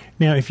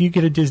 Now, if you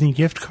get a Disney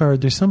gift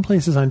card, there's some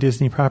places on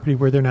Disney property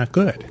where they're not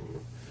good.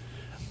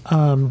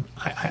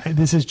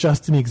 This is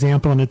just an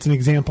example, and it's an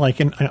example I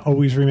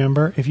always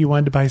remember. If you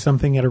wanted to buy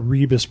something at a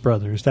Rebus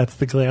Brothers, that's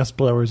the glass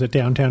blowers at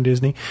Downtown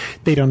Disney,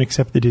 they don't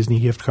accept the Disney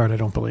gift card, I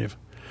don't believe.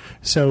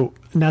 So,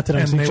 not that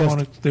I'm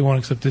suggesting... they won't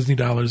accept Disney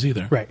dollars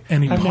either. Right.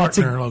 Any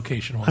partner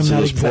location won't. So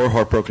those poor,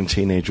 heartbroken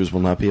teenagers will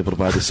not be able to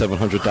buy the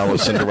 $700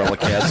 Cinderella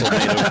castle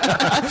made of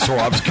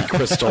Swarovski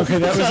crystal. Okay,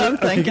 that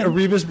was a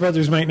Rebus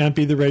Brothers might not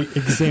be the right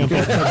example.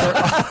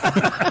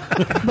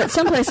 But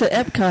someplace at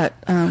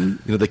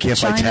Epcot... they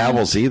can't buy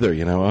towels either,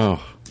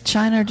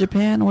 China or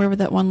Japan, wherever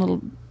that one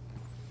little...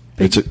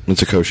 It's a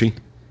Koshi.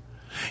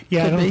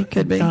 Yeah,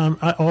 could be.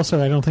 Also,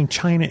 I don't think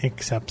China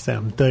accepts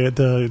them.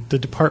 The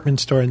department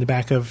store in the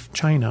back of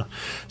China.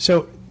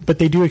 So, but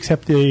they do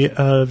accept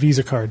the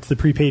Visa cards, the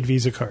prepaid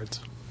Visa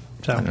cards.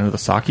 So I know the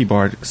Sake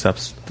Bar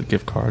accepts the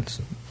gift cards.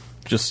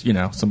 Just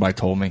somebody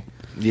told me.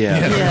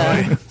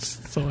 Yeah.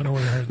 So I don't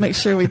want to hear. Make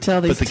sure we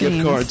tell these. But the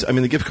gift cards.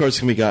 The gift cards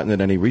can be gotten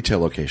at any retail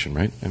location,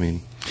 right?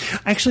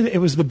 Actually, it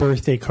was the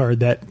birthday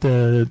card that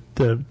the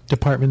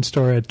department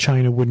store at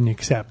China wouldn't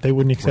accept. They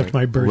wouldn't accept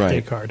my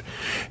birthday card.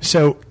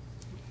 So.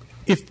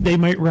 If they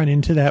might run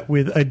into that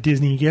with a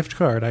Disney gift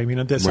card.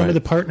 Some of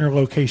the partner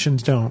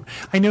locations don't.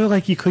 I know,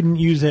 you couldn't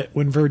use it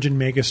when Virgin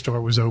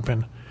Megastore was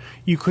open.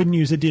 You couldn't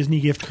use a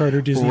Disney gift card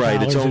or Disney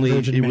dollars It's only at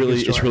Virgin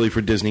Megastore. It's really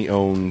for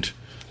Disney-owned,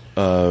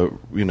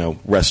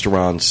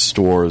 restaurants,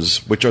 stores,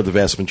 which are the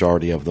vast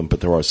majority of them,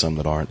 but there are some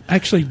that aren't.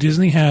 Actually,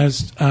 Disney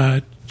has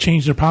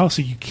changed their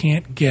policy. You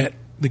can't get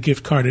the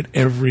gift card at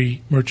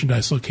every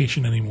merchandise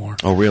location anymore.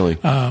 Oh, really?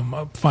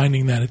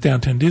 Finding that at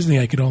Downtown Disney,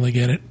 I could only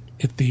get it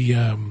at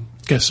the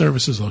guest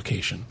services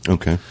location.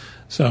 Okay.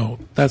 So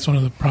that's one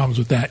of the problems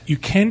with that. You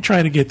can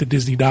try to get the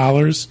Disney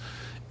dollars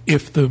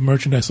if the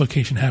merchandise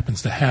location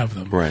happens to have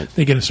them. Right.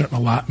 They get a certain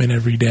allotment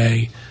every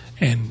day,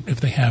 and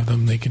if they have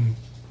them, they can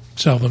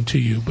sell them to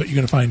you. But you're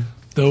going to find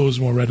those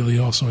more readily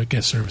also at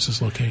guest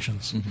services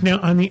locations. Mm-hmm. Now,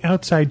 on the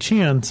outside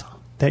chance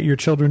that your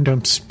children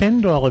don't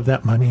spend all of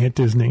that money at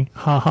Disney,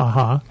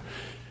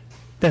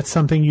 that's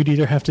something you'd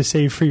either have to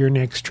save for your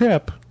next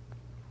trip,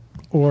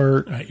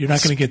 or you're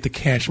not going to get the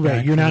cash back.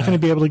 Right, you're not going to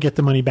be able to get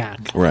the money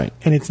back. Right.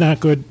 And it's not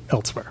good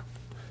elsewhere.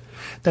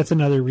 That's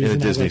another reason. In a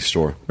Disney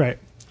store. Right.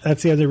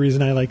 That's the other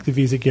reason I like the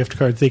Visa gift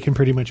cards. They can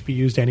pretty much be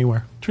used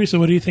anywhere. Teresa,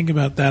 what do you think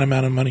about that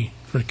amount of money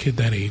for a kid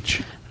that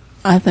age?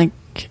 I think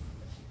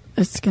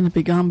it's going to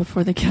be gone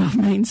before they get off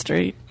Main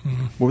Street.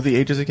 What were the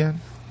ages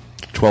again?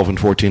 12 and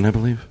 14, I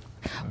believe.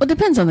 Well, it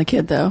depends on the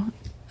kid, though.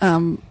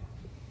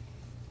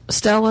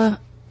 Stella,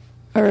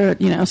 or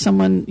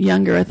someone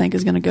younger, I think,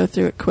 is going to go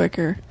through it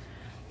quicker.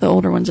 The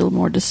older ones are a little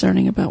more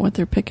discerning about what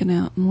they're picking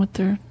out and what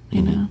they're,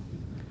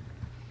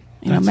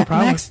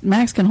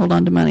 Max can hold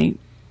on to money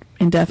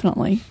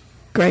indefinitely.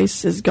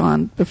 Grace is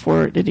gone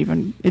before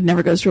it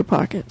never goes to her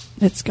pocket.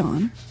 It's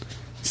gone.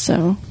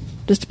 So,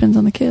 just depends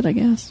on the kid, I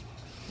guess.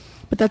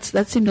 But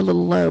that seemed a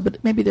little low.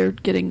 But maybe they're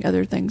getting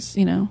other things.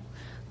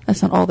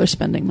 That's not all they're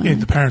spending money. Yeah,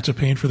 the parents are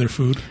paying for their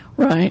food.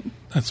 Right.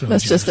 That's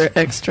just their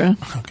extra.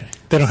 Okay.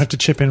 They don't have to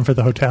chip in for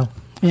the hotel.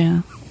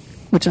 Yeah,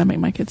 which I make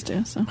my kids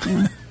do. So.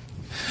 Yeah.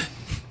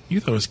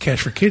 You thought it was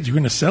Cash for Kids. You were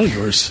going to sell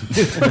yours.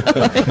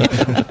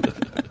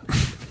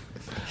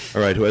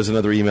 All right. Who has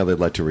another email they'd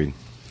like to read?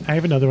 I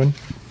have another one.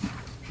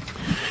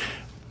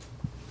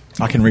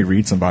 I can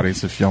reread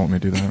somebody's if you want me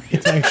to do that.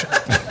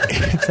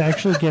 It's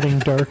actually getting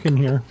dark in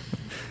here.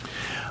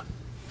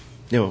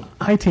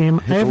 Hi,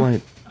 team.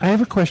 I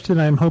have a question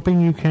I'm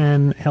hoping you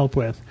can help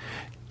with.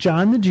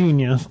 John the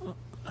Genius.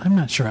 I'm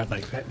not sure I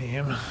like that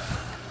name.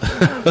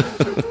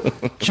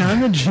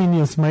 John the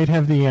Genius might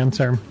have the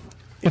answer.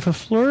 If a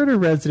Florida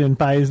resident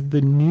buys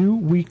the new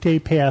weekday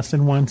pass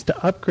and wants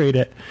to upgrade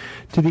it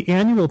to the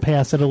annual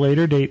pass at a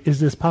later date, is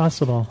this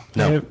possible?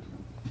 No.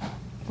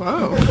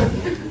 Whoa.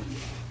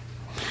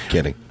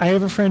 Kidding. I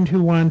have a friend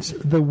who wants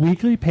the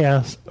weekly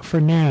pass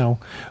for now,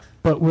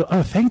 but will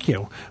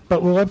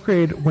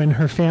upgrade when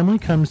her family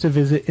comes to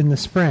visit in the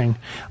spring.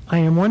 I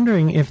am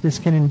wondering if this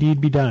can indeed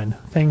be done.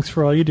 Thanks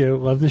for all you do.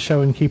 Love the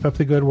show and keep up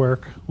the good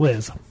work.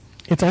 Liz.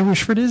 It's I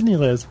Wish for Disney,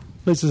 Liz.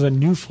 Liz is a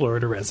new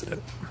Florida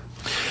resident.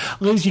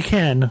 Liz, you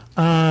can.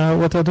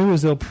 What they'll do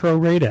is they'll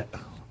prorate it.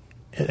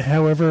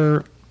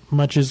 However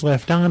much is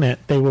left on it,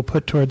 they will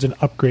put towards an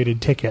upgraded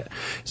ticket.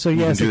 So you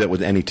yes, can do that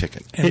with any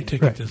ticket. Any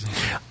ticket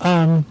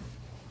doesn't.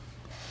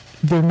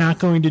 They're not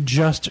going to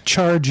just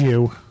charge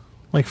you.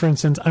 Like, for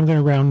instance, I'm going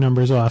to round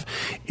numbers off.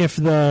 If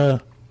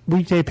the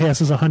weekday pass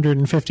is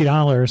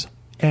 $150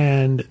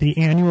 and the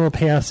annual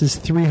pass is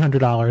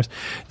 $300,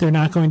 they're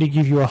not going to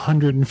give you a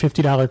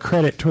 $150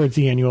 credit towards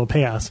the annual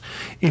pass.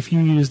 If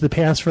you use the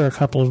pass for a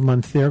couple of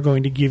months, they're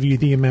going to give you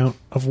the amount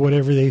of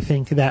whatever they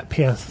think that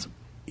pass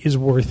is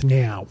worth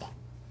now.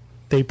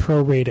 They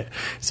prorate it.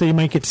 So you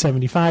might get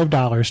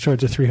 $75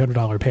 towards a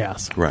 $300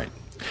 pass. Right.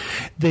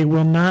 They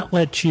will not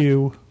let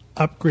you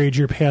upgrade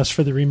your pass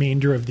for the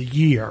remainder of the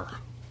year,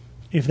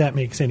 if that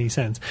makes any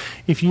sense.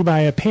 If you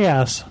buy a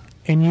pass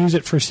and use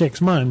it for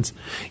 6 months,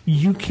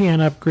 you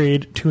can't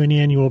upgrade to an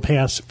annual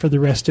pass for the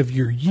rest of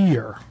your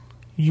year.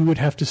 You would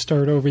have to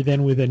start over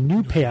then with a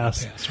new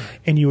pass, right.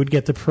 And you would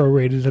get the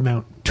prorated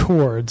amount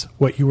towards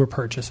what you were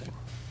purchasing.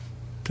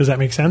 Does that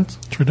make sense?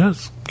 Sure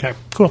does. Okay,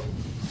 cool.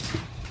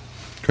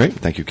 Great.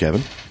 Thank you,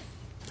 Kevin.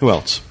 Who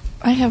else?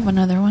 I have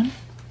another one.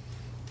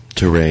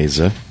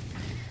 Teresa.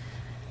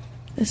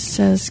 This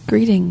says,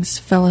 greetings,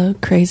 fellow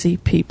crazy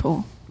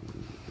people.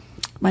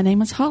 My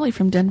name is Holly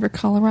from Denver,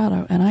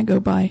 Colorado, and I go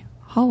by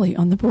Holly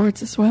on the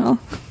boards as well.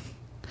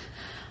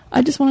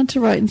 I just wanted to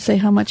write and say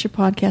how much your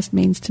podcast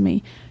means to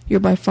me. You're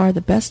by far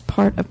the best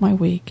part of my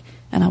week,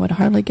 and I would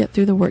hardly get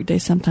through the workday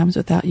sometimes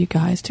without you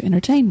guys to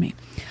entertain me.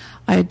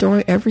 I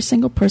adore every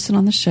single person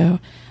on the show,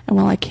 and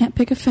while I can't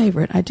pick a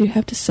favorite, I do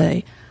have to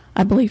say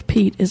I believe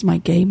Pete is my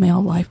gay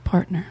male life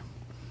partner.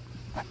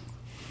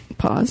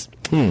 Pause.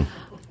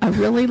 I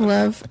really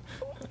love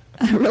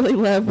when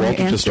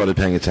Walter just started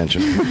paying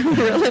attention. I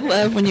really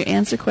love when you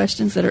answer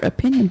questions that are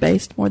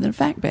opinion-based more than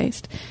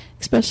fact-based,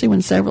 especially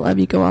when several of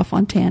you go off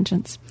on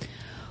tangents.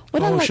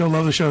 She'll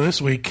love the show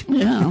this week.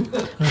 Yeah.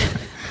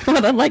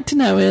 What I'd like to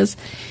know is,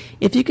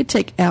 if you could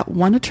take out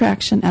one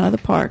attraction out of the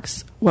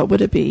parks, what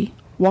would it be?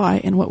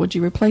 Why? And what would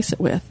you replace it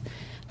with?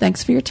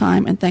 Thanks for your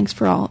time, and thanks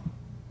for all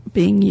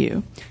being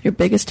you. Your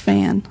biggest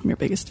fan. I'm your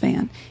biggest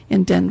fan.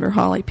 In Denver,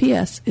 Holly.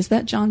 P.S. Is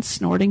that John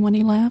snorting when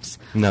he laughs?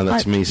 No,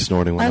 that's me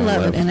snorting when I laugh.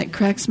 I love it, and it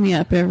cracks me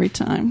up every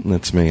time.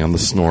 That's me. I'm the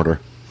snorter.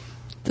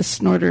 The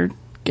snorter,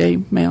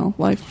 gay male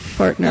life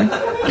partner.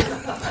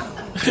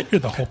 You're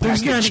the whole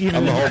package.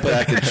 I'm the whole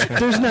package.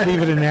 There's not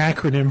even an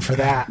acronym for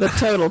that. The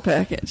total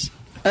package.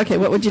 Okay,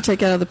 what would you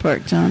take out of the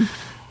park, John?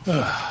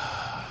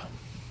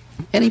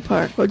 Any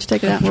park. What would you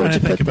take it out? What would you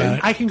put there?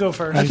 I can go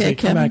first. Okay,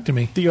 come back to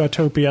me. The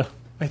Autopia.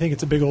 I think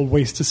it's a big old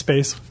waste of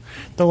space.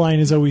 The line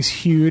is always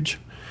huge,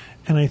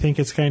 and I think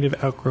it's kind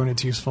of outgrown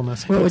its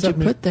usefulness. What would you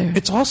put there?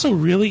 It's also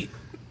really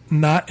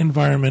not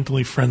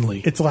environmentally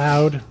friendly. It's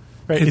loud,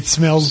 right? It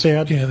smells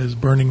bad. Yeah, there's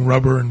burning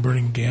rubber and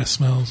burning gas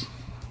smells.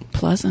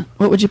 Pleasant.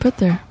 What would you put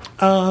there?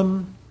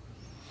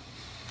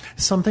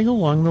 Something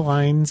along the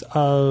lines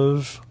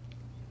of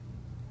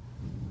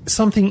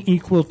something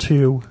equal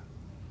to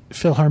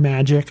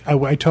PhilharMagic.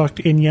 I talked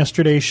in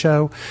yesterday's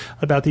show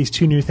about these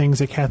two new things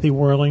that Kathy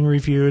Whirling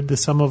reviewed, the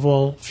Sum of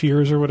All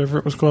Fears or whatever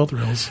it was called.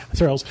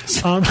 Thrills.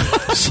 Sum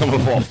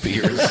of All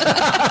Fears.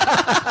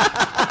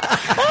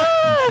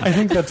 I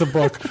think that's a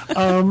book.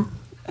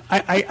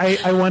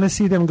 I want to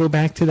see them go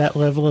back to that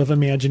level of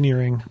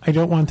Imagineering. I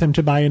don't want them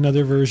to buy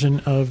another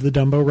version of the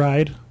Dumbo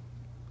ride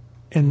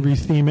and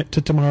retheme it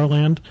to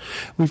Tomorrowland.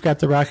 We've got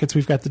the rockets,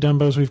 we've got the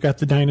Dumbos, we've got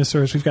the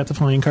dinosaurs, we've got the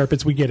flying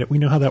carpets. We get it. We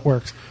know how that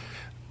works.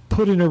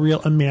 Put in a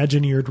real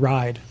Imagineered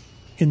ride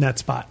in that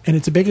spot, and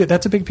that's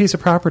a big piece of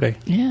property.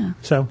 Yeah.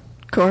 So,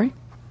 Corey,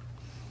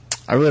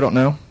 I really don't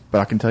know, but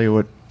I can tell you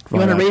what. You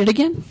want to read it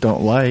again?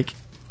 Don't like.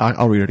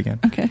 I'll read it again.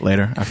 Okay.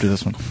 Later after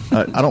this one.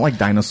 I don't like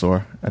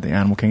Dinosaur at the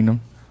Animal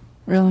Kingdom.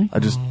 Really? I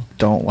just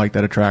don't like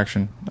that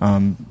attraction.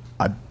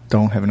 I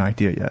don't have an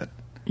idea yet.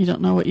 You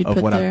don't know what you'd of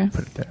put what there. I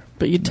put it there.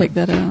 But you'd take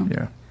that out.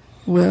 Yeah.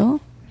 Will?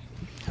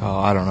 Oh,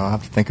 I don't know. I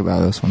have to think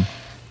about this one.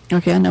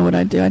 Okay, I know what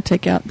I'd do. I'd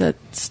take out that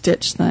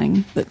Stitch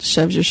thing that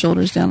shoves your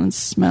shoulders down and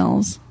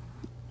smells.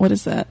 What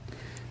is that?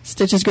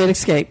 Stitch's Great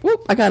Escape.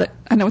 Whoop, I got it.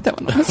 I know what that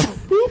one was.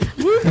 Whoop,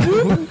 whoop,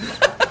 whoop.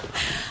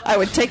 I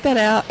would take that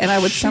out, and I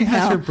would She has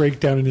somehow... her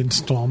breakdown in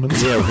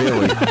installments. Yeah,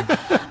 really.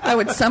 I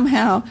would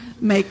somehow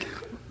make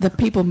the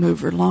People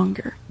Mover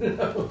longer.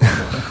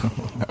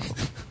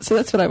 So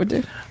that's what I would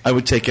do. I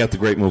would take out the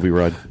Great Movie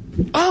Ride.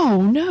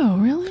 Oh, no,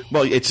 really?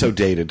 Well, it's so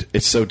dated.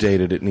 It's so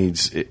dated.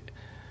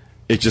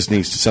 It just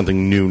needs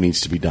something new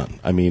needs to be done.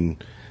 I mean,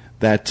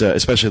 that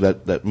especially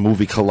that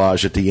movie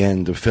collage at the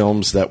end of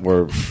films that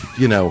were,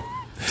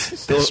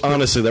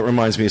 honestly, that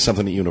reminds me of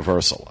something at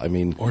Universal. I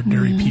mean,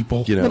 Ordinary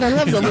People. But I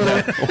love the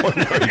little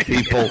ordinary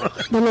people.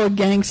 the little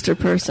gangster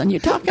person. You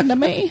talking to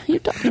me? You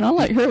talking? I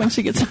like her when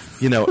she gets.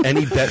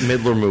 Any Bette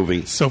Midler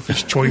movie.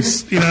 Sophie's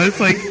Choice. It's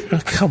like,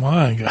 come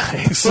on,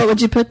 guys. What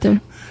would you put there?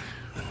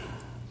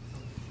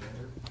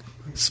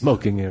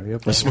 Smoking area.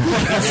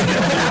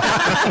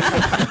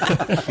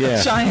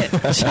 Yeah. Giant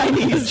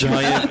Chinese.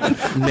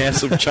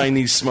 Massive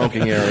Chinese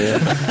smoking area.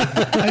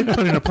 I'd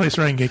put in a place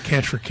where I can get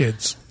cash for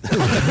kids.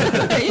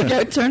 There you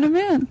go. Turn them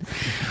in.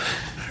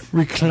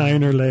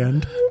 Recliner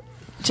land.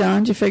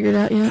 John, did you figure it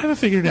out I yet? haven't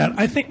figured it out.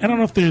 I don't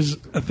know if there's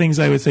things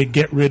I would say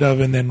get rid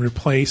of and then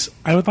replace.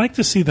 I would like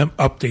to see them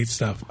update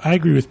stuff. I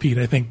agree with Pete.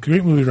 I think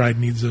Great Movie Ride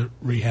needs a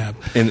rehab.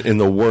 In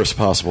the worst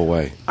possible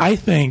way. I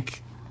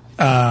think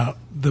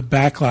the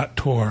backlot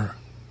tour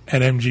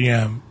at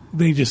MGM,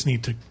 they just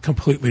need to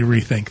completely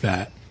rethink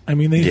that. I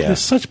mean, there's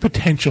such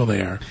potential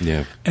there.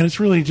 Yeah. And it's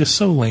really just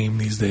so lame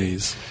these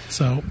days.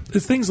 So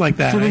it's things like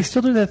that. Do they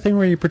still do that thing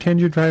where you pretend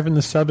you're driving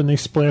the sub and they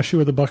splash you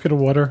with a bucket of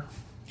water?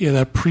 Yeah,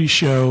 that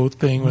pre-show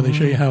thing where they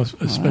show you how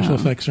special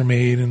effects are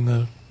made and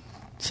the...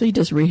 So you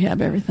just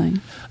rehab everything.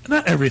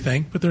 Not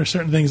everything, but there are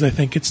certain things I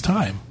think it's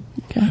time.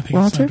 Okay. I think it's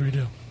Walter? time to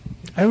redo.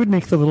 I would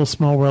make the little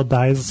Small World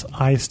eyes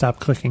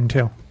stop clicking,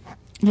 too.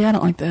 Yeah, I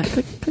don't like that.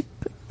 Click, click.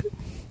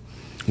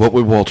 What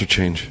would Walter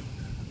change?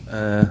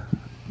 I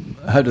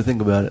had to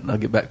think about it, and I'll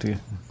get back to you.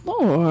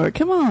 Lord,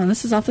 come on.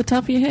 This is off the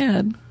top of your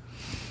head.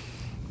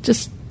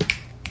 Just,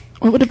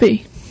 what would it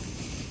be?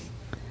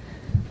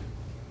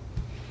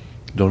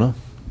 Don't know.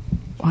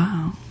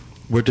 Wow.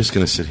 We're just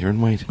going to sit here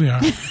and wait. We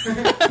are.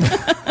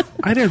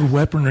 I'd add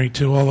weaponry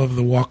to all of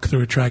the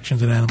walk-through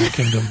attractions at Animal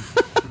Kingdom.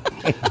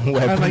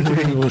 I'd like to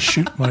be able to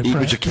shoot my Eat friend.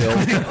 what you kill.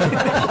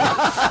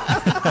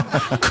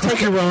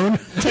 Cook your own.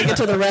 Take it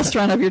to the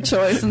restaurant of your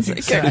choice and say,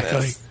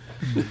 Exactly.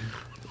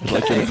 I'd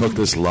like you to cook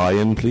this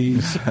lion,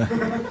 please.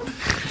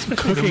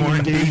 The more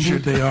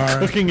endangered they are.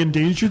 Cooking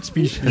endangered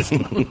species.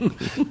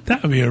 That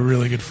would be a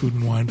really good food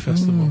and wine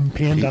festival.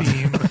 Panda.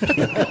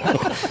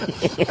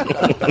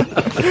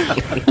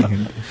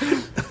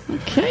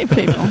 Okay,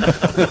 people.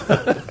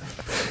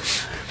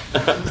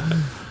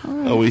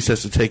 Always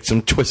has to take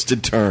some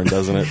twisted turn,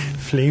 doesn't it?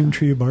 Flame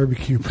Tree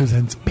Barbecue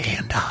presents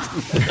Panda.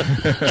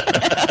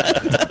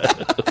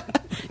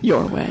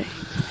 Your way.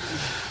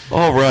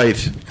 All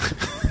right.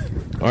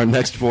 Our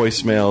next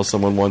voicemail,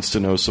 someone wants to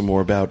know some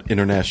more about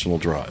International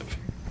Drive.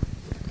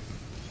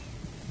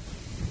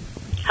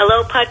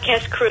 Hello,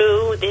 podcast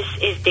crew. This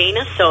is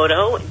Dana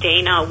Soto,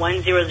 Dana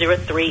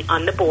 1003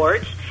 on the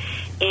boards.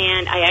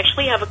 And I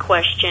actually have a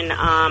question.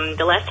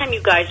 The last time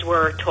you guys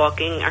were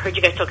talking, I heard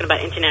you guys talking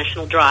about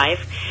International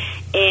Drive.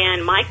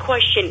 And my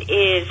question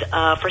is,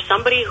 for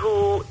somebody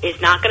who is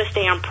not going to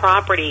stay on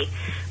property,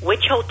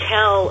 which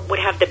hotel would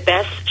have the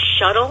best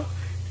shuttle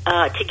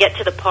to get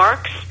to the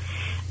parks?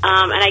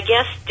 And I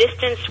guess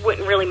distance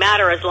wouldn't really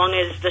matter as long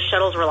as the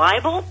shuttle's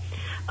reliable.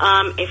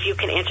 If you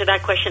can answer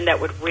that question,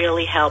 that would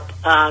really help.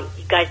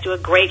 You guys do a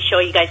great show.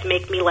 You guys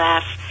make me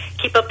laugh.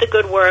 Keep up the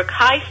good work.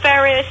 Hi,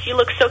 Ferris. You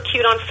look so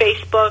cute on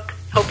Facebook.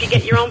 Hope you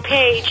get your own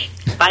page.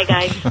 Bye,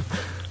 guys.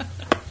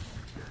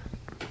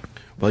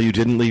 Well, you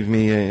didn't leave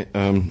me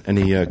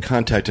any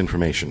contact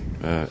information,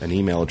 an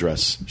email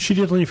address. She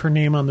did leave her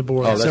name on the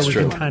board, Oh, that's so we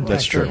true. can contact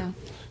That's true. her.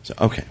 So,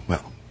 okay,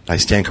 well, I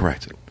stand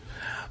corrected.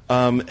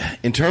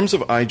 In terms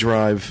of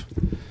iDrive,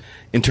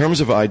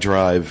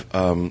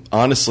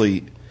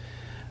 honestly,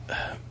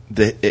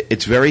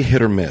 it's very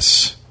hit or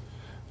miss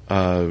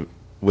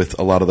with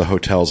a lot of the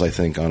hotels, I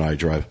think, on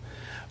iDrive.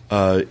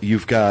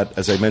 You've got,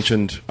 as I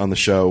mentioned on the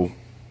show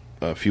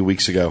a few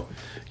weeks ago,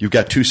 you've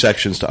got two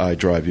sections to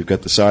iDrive. You've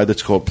got the side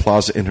that's called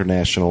Plaza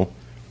International,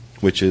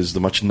 which is the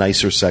much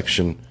nicer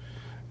section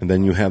and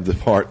then you have the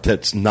part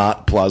that's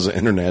not Plaza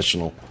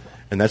International,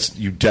 and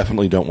you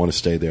definitely don't want to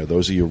stay there.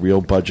 Those are your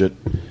real budget,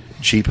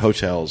 cheap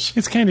hotels.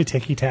 It's kind of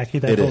ticky-tacky,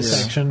 that whole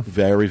section.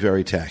 Very,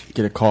 very tacky.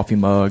 Get a coffee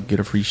mug, get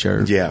a free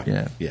shirt.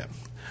 Yeah.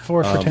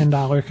 4 for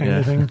 $10 kind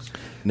of thing.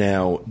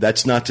 Now,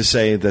 that's not to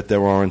say that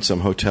there aren't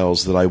some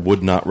hotels that I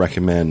would not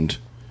recommend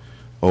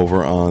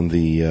over on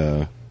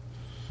the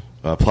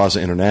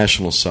Plaza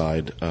International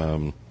side.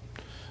 And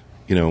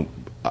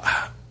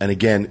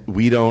again,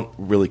 we don't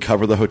really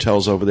cover the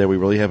hotels over there. We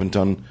really haven't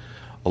done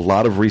a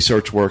lot of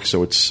research work,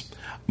 so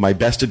my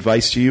best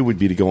advice to you would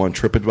be to go on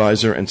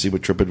TripAdvisor and see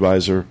what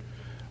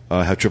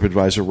how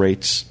TripAdvisor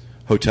rates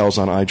hotels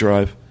on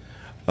iDrive.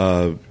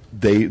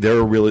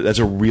 That's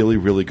a really,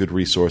 really good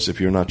resource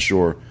if you're not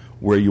sure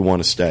where you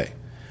want to stay.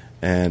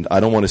 And I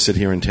don't want to sit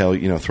here and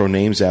throw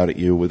names out at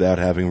you without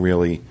having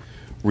really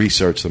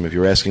researched them. If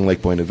you're asking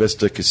Lake Buena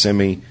Vista,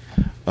 Kissimmee,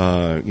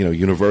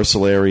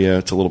 Universal area,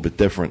 it's a little bit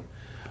different.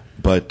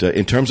 But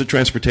in terms of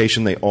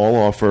transportation, they all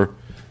offer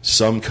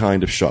some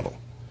kind of shuttle.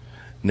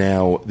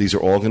 Now, these are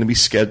all going to be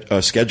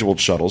scheduled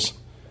shuttles.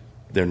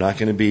 They're not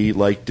going to be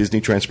like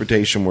Disney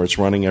Transportation where it's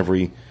running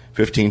every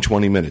 15,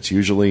 20 minutes.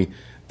 Usually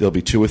there'll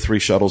be 2 or 3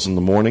 shuttles in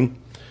the morning,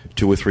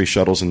 2 or 3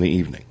 shuttles in the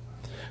evening.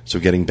 So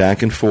getting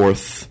back and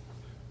forth,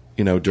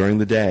 during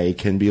the day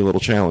can be a little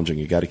challenging.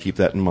 You got to keep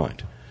that in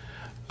mind.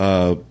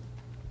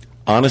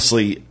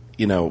 Honestly,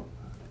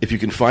 if you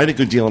can find a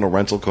good deal on a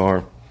rental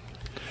car,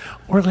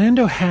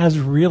 Orlando has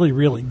really,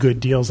 really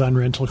good deals on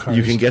rental cars.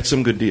 You can get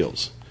some good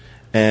deals.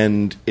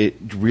 And it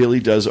really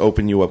does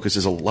open you up because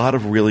there's a lot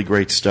of really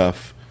great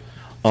stuff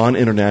on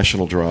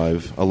International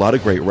Drive, a lot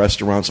of great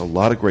restaurants, a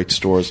lot of great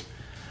stores.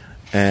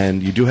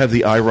 And you do have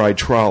the iRide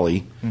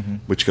trolley,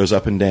 which goes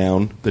up and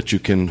down, that you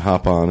can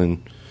hop on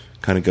and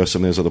kind of go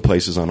some of those other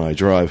places on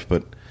iDrive.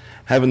 But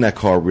having that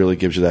car really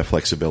gives you that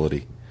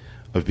flexibility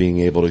of being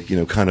able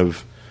to, kind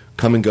of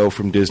come and go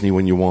from Disney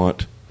when you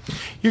want.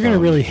 You're going to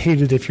really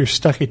hate it if you're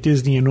stuck at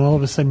Disney and all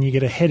of a sudden you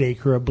get a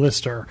headache or a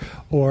blister,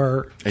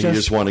 or you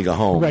just want to go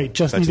home. Right,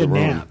 just need a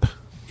nap.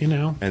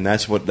 And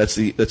that's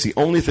the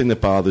only thing that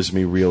bothers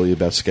me really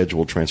about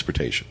scheduled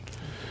transportation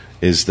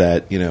is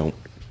that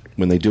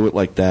when they do it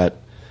like that,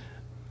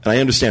 and I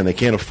understand they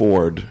can't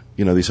afford,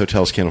 these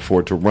hotels can't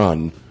afford to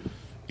run,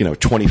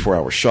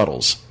 24-hour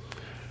shuttles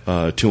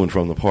to and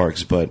from the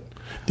parks. But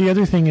the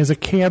other thing is a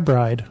cab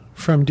ride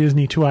from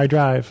Disney to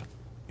iDrive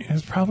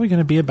is probably going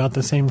to be about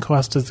the same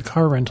cost as the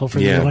car rental for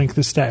the length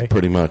of stay.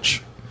 Pretty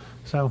much.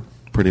 So.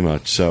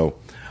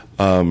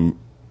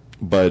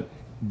 But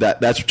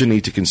that's what you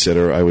need to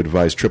consider. I would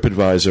advise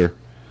TripAdvisor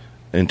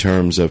in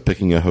terms of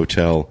picking a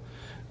hotel,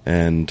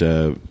 and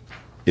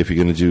if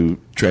you're going to do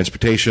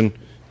transportation,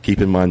 keep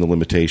in mind the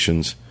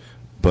limitations.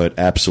 But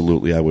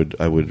absolutely, I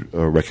would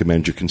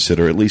recommend you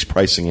consider at least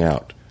pricing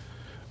out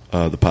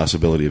the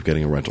possibility of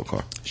getting a rental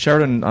car.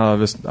 Sheraton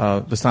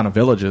Vistana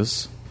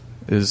Villages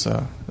is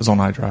on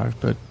iDrive,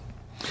 but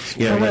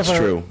however, that's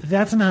true.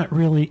 That's not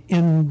really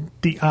in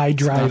the iDrive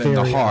it's not area. in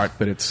the heart,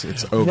 but it's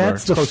over.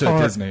 That's it's closer to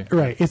Disney.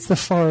 Right, it's the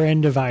far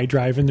end of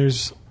iDrive, and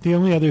there's the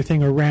only other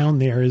thing around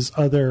there is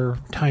other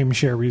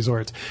timeshare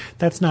resorts.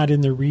 That's not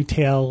in the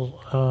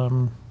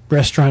retail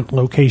restaurant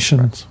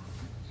locations.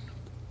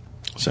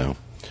 So,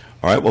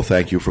 all right. Well,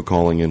 thank you for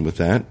calling in with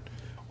that.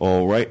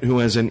 All right. Who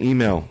has an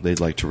email they'd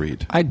like to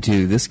read? I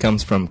do. This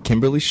comes from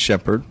Kimberly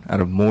Shepard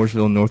out of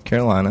Mooresville, North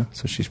Carolina.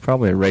 So she's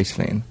probably a race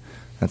fan.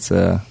 That's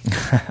a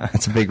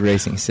big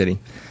racing city.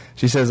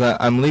 She says,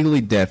 I'm legally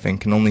deaf and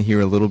can only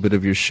hear a little bit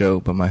of your show,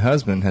 but my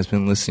husband has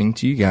been listening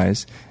to you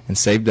guys and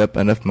saved up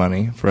enough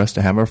money for us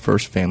to have our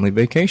first family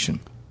vacation.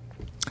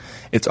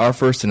 It's our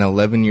first in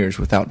 11 years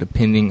without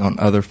depending on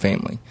other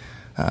family.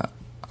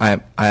 I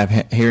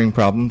have hearing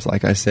problems,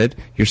 like I said.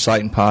 Your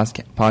site and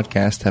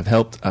podcast have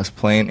helped us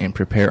plan and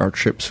prepare our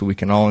trip so we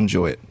can all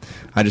enjoy it.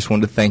 I just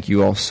wanted to thank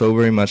you all so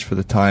very much for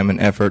the time and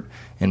effort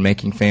in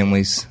making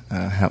families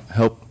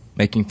help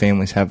making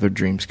families have their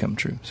dreams come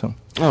true. So,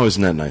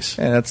 isn't that nice?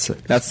 Yeah, that's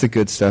the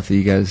good stuff that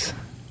you guys,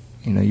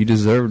 you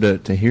deserve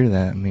to hear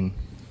that. I mean,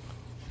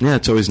 yeah,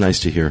 it's always nice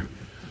to hear.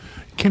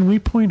 Can we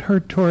point her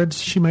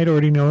towards? She might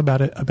already know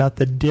about it, about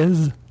the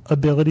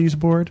Disabilities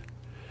Board.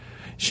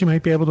 She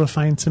might be able to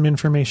find some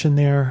information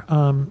there.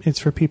 It's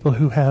for people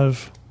who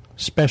have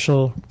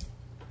special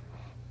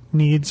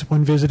needs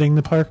when visiting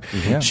the park.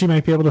 Yeah. She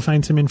might be able to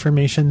find some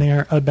information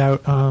there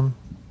about,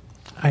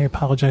 I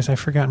apologize,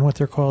 I've forgotten what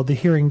they're called, the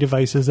hearing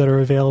devices that are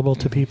available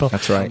to people.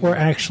 That's right. Or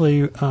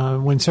actually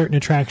when certain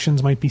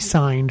attractions might be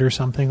signed or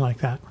something like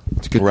that.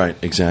 It's good. Right,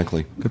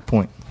 exactly. Good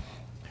point.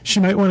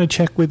 She might want to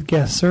check with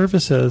guest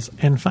services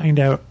and find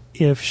out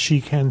if she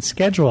can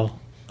schedule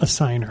a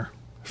signer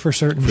for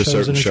certain shows. For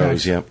certain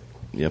shows,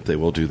 Yep, they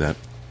will do that.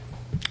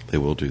 They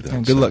will do that.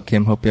 And good luck,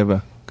 Kim. Hope you have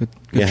a good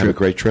trip. Have a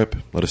great trip.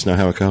 Let us know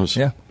how it goes.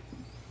 Yeah.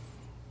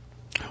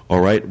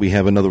 All right, we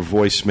have another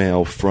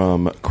voicemail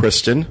from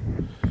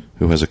Kristen,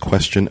 who has a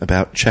question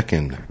about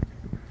check-in.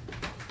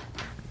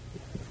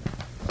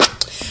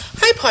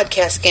 Hi,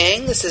 podcast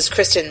gang. This is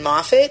Kristen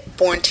Moffat,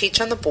 Born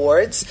Teach on the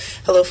Boards.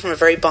 Hello from a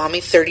very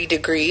balmy 30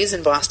 degrees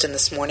in Boston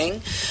this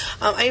morning.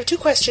 I have two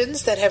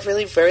questions that have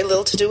really very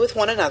little to do with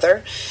one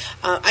another.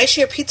 I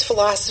share Pete's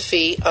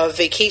philosophy of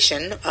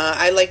vacation.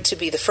 I like to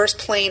be the first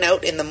plane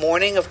out in the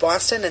morning of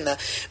Boston and the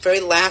very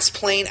last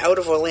plane out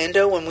of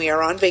Orlando when we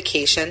are on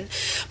vacation.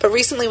 But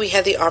recently we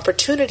had the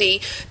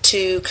opportunity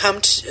to come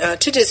to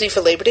Disney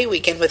for Labor Day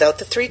weekend without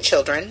the three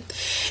children,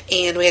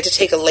 and we had to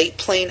take a late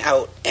plane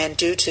out, and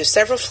due to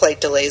several flight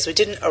delays, we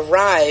didn't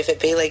arrive at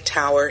Bay Lake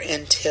Tower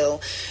until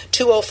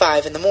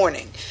 2:05 in the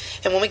morning.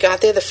 And when we got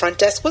there, the front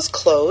desk was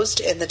closed,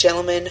 and the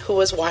gentleman who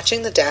was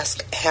watching the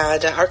desk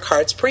had our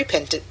cards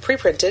pre-printed,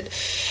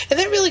 and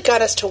that really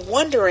got us to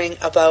wondering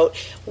about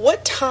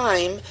what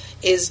time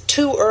is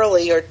too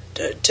early or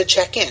to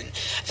check in.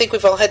 I think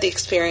we've all had the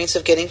experience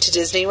of getting to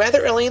Disney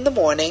rather early in the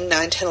morning,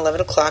 9, 10, 11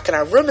 o'clock, and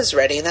our room is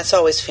ready, and that's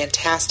always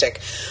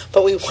fantastic.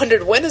 But we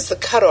wondered, when is the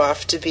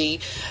cutoff to be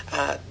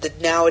that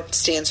now it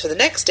stands for the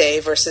next day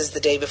versus the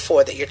day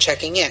before that you're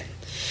checking in?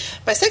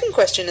 My second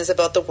question is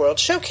about the World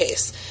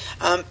Showcase.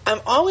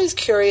 I'm always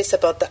curious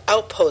about the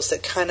outpost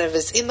that kind of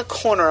is in the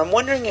corner. I'm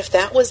wondering if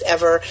that was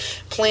ever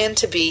planned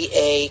to be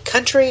a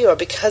country, or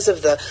because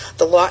of the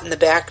lot in the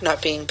back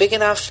not being big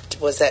enough,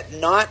 was that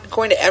not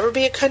going to ever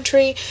be a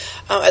country?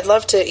 I'd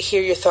love to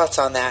hear your thoughts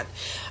on that.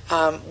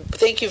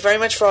 Thank you very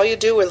much for all you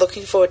do. We're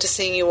looking forward to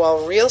seeing you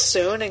all real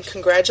soon, and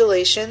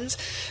congratulations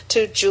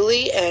to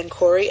Julie and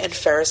Corey and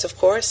Ferris, of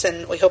course,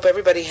 and we hope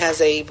everybody has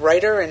a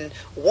brighter and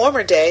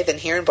warmer day than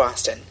here in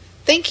Boston.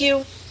 Thank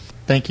you.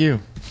 Thank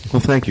you. Well,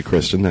 thank you,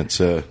 Kristen. That's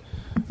a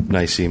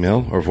nice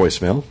email or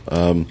voicemail.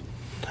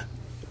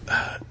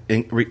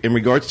 In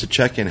regards to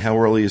check-in, how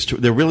early is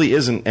there really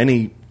isn't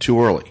any too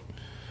early.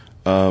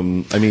 I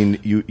mean,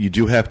 you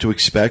do have to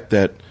expect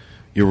that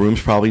your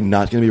room's probably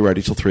not going to be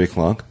ready till 3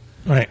 o'clock.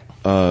 Right.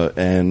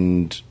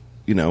 And,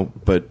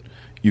 but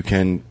you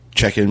can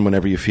check in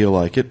whenever you feel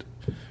like it.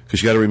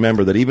 Because you got to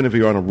remember that even if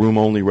you're on a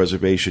room-only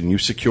reservation, you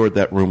secured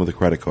that room with a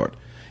credit card.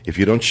 If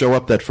you don't show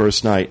up that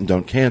first night and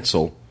don't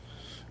cancel,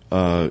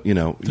 you're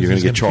going to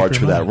get charged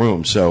for that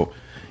room. So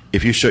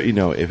if you show,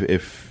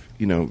 if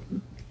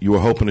you were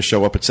hoping to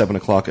show up at 7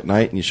 o'clock at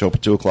night and you show up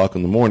at 2 o'clock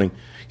in the morning,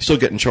 you're still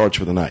getting charged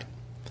for the night.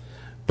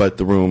 But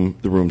the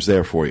room's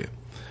there for you.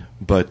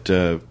 But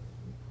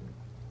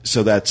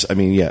so that's,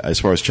 as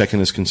far as check-in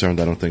is concerned,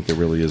 I don't think there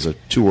really is a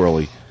too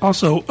early.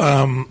 Also,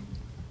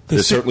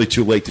 it's certainly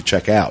too late to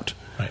check out.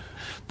 Right.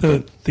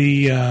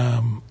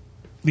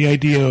 The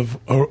idea of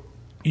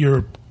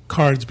your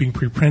cards being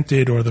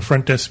pre-printed or the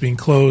front desk being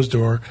closed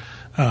or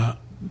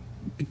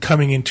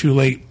coming in too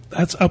late,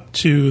 that's up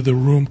to the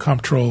room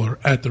comptroller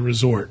at the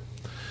resort.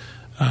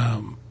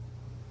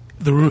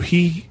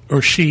 He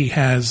or she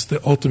has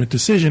the ultimate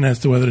decision as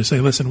to whether to say,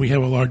 listen, we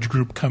have a large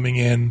group coming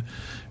in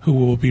who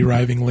will be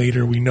arriving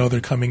later. We know they're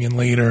coming in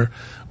later.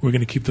 We're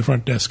going to keep the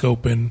front desk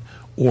open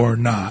or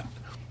not.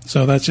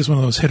 So that's just one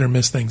of those hit or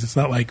miss things. It's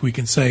not like we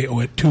can say,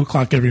 at 2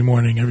 o'clock every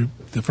morning,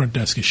 the front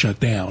desk is shut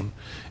down.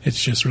 It's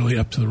just really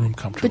up to the room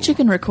comptroller. But you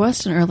can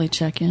request an early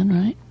check-in,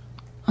 right?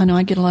 I know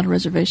I get a lot of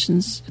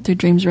reservations through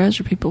Dreams Res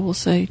where people will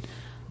say...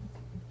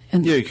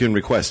 you can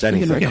request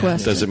anything.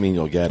 Doesn't mean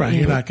you'll get it. Right,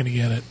 you're not going to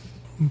get it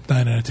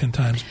 9 out of 10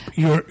 times.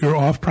 Your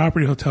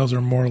off-property hotels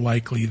are more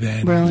likely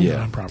than your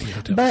on-property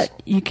hotels.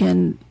 But you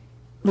can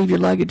leave your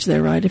luggage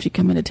there, right? If you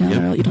come into town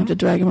early, you don't have to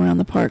drag them around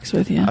the parks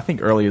with you. I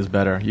think early is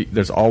better.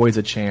 There's always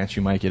a chance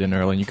you might get in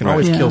early. And you can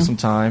always kill some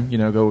time,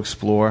 go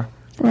explore.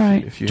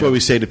 Right. That's why we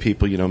say to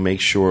people, make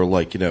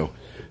sure,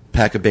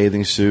 pack a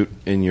bathing suit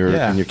in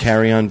your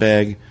carry-on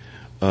bag.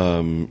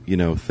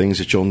 Things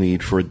that you'll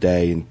need for a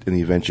day in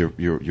the event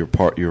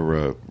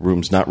your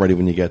room's not ready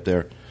when you get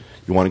there.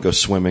 You want to go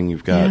swimming,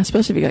 you've got...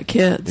 especially if you got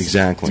kids.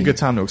 Exactly. It's a good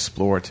time to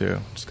explore, too.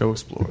 Just go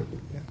explore.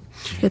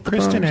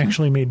 Kristen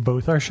actually made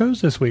both our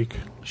shows this week.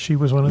 She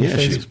was one of the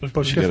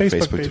Facebook she got a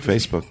Facebook to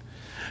Facebook.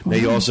 Now,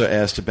 you also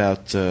asked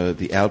about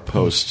the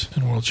Outpost.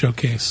 And World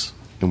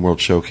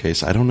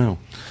Showcase. I don't know.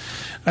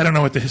 I don't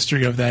know what the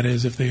history of that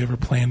is, if they ever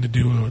plan to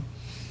do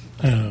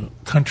a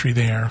country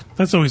there.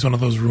 That's always one of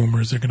those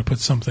rumors. They're going to put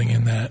something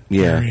in that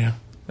area.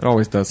 It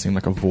always does seem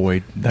like a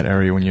void, that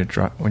area, when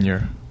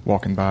you're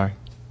walking by.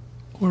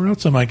 Where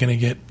else am I going to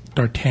get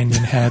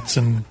D'Artagnan hats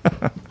and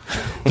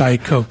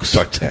Diet Cokes?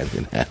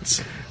 D'Artagnan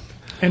hats.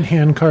 And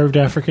hand-carved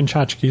African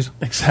tchotchkes.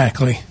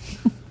 Exactly.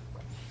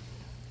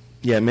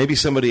 Yeah, maybe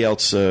somebody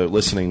else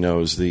listening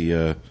knows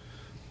the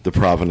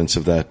provenance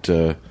of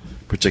that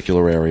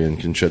particular area and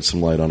can shed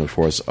some light on it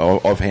for us.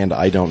 Offhand,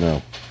 I don't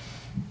know.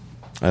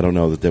 I don't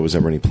know that there was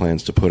ever any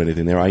plans to put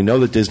anything there. I know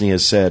that Disney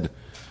has said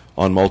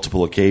on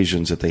multiple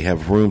occasions that they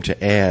have room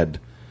to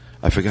add.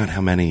 I forgot how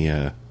many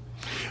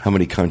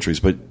countries,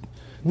 but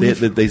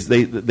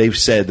they've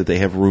said that they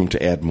have room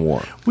to add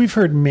more. We've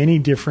heard many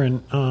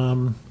different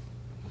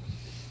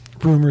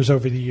rumors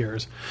over the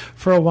years.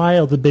 For a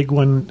while, the big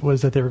one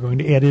was that they were going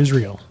to add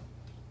Israel.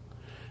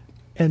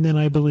 And then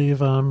I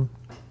believe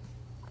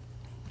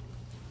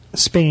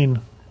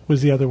Spain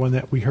was the other one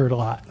that we heard a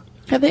lot.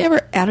 Have they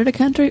ever added a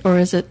country, or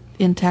is it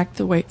intact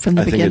the way from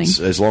the I beginning? think it's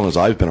as long as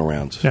I've been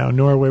around. No,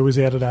 Norway was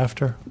added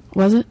after.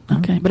 Was it?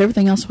 Okay. But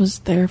everything else was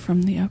there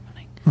from the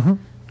opening. Mm-hmm.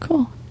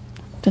 Cool.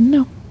 Didn't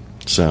know.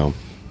 So,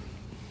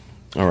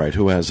 all right,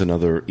 who has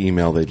another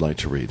email they'd like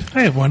to read?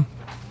 I have one.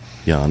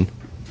 Jan.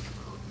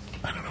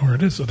 I don't know where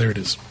it is. Oh, there it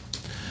is.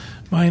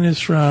 Mine is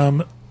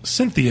from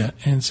Cynthia,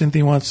 and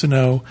Cynthia wants to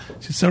know,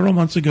 since several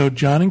months ago,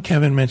 John and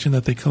Kevin mentioned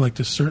that they collect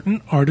a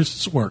certain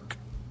artist's work.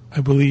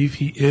 I believe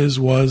he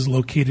was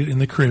located in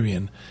the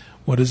Caribbean.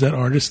 What is that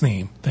artist's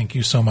name? Thank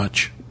you so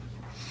much.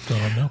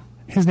 Don't know.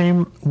 His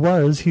name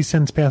was, he's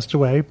since passed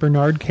away,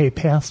 Bernard K.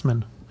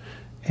 Passman.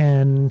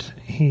 And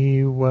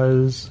he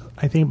was,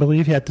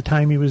 believe at the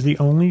time he was the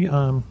only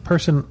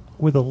person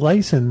with a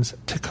license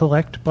to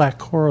collect black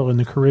coral in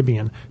the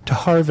Caribbean, to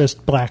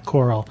harvest black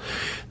coral.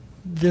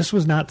 This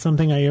was not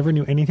something I ever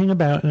knew anything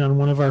about, and on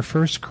one of our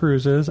first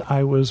cruises,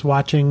 I was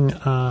watching,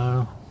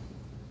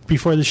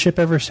 before the ship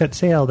ever set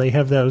sail, they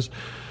have those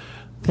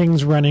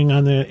things running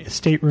on the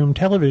stateroom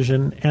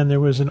television, and there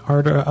was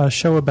a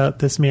show about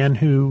this man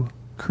who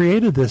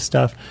created this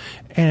stuff.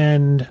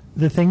 And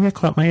the thing that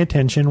caught my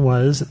attention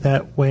was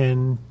that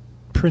when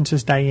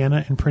Princess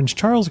Diana and Prince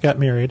Charles got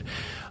married,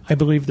 I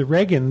believe the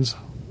Reagans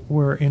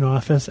were in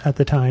office at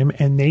the time,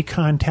 and they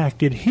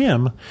contacted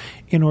him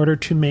in order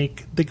to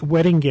make the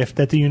wedding gift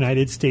that the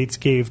United States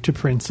gave to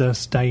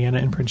Princess Diana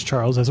and Prince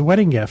Charles as a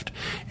wedding gift.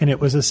 And it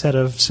was a set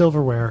of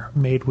silverware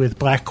made with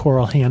black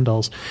coral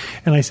handles.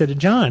 And I said to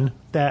John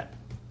that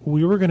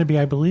we were going to be,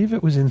 I believe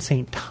it was in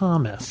St.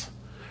 Thomas.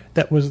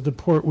 That was the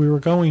port we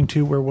were going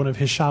to where one of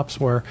his shops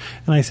were.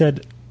 And I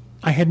said,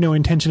 I had no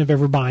intention of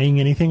ever buying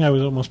anything. I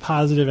was almost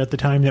positive at the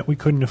time that we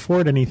couldn't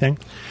afford anything.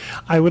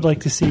 I would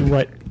like to see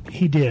what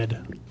he did.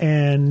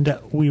 And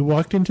we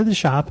walked into the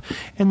shop,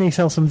 and they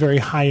sell some very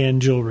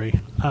high-end jewelry.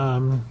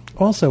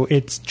 Also,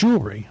 it's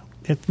jewelry.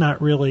 It's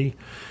not really,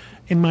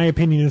 in my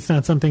opinion, it's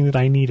not something that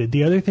I needed.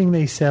 The other thing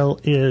they sell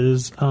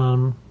is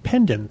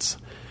pendants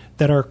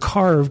that are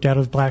carved out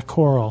of black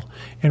coral.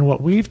 And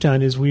what we've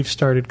done is we've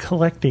started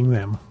collecting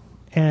them.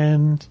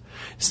 And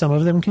some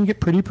of them can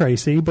get pretty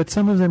pricey, but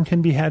some of them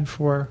can be had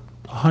for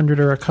 $100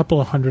 or a couple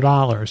of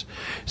 $100.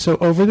 So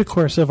over the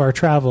course of our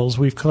travels,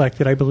 we've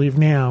collected, I believe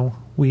now,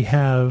 we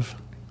have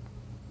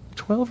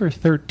 12 or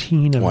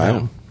 13 of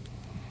them.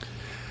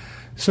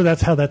 So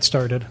that's how that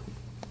started.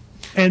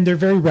 And they're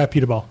very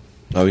reputable.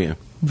 Oh, yeah.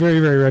 Very,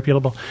 very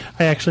reputable.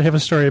 I actually have a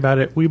story about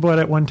it. We bought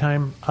at one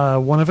time a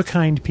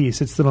one-of-a-kind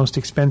piece. It's the most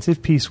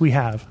expensive piece we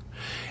have.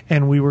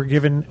 And we were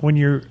given, when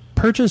you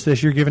purchase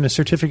this, you're given a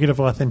certificate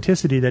of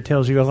authenticity that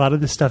tells you a lot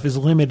of this stuff is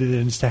limited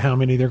as to how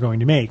many they're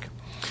going to make.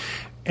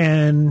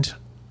 And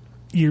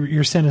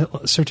you're sent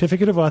a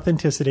certificate of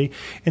authenticity.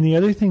 And the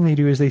other thing they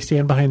do is they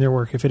stand behind their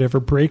work. If it ever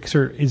breaks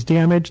or is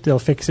damaged, they'll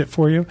fix it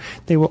for you.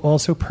 They will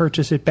also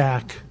purchase it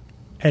back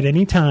at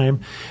any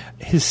time.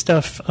 His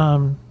stuff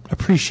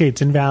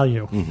appreciates in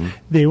value. Mm-hmm.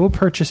 They will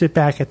purchase it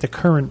back at the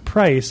current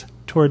price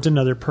towards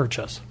another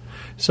purchase.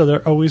 So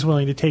they're always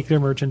willing to take their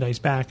merchandise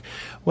back.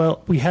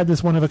 Well, we had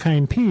this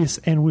one-of-a-kind piece,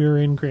 and we were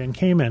in Grand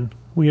Cayman.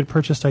 We had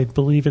purchased, I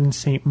believe, in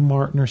St.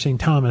 Martin or St.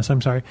 Thomas,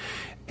 I'm sorry.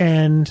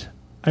 And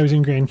I was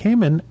in Grand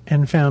Cayman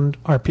and found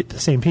the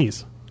same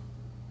piece.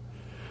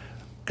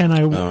 And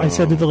I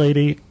said to the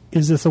lady,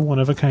 is this a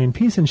one-of-a-kind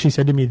piece? And she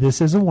said to me,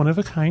 this is a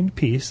one-of-a-kind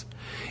piece.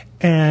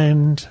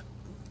 And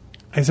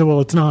I said,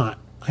 well, it's not.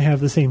 I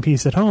have the same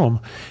piece at home.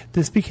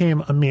 This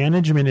became a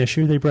management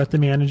issue. They brought the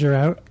manager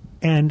out.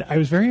 And I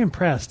was very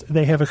impressed.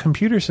 They have a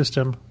computer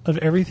system of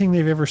everything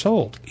they've ever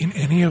sold. In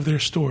any of their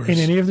stores. In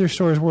any of their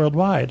stores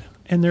worldwide.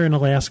 And they're in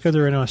Alaska.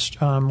 They're in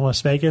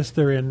Las Vegas.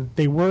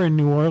 They were in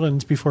New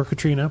Orleans before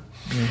Katrina.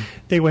 Mm.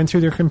 They went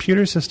through their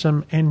computer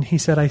system, and he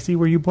said, I see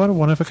where you bought a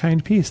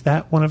one-of-a-kind piece,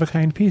 that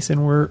one-of-a-kind piece.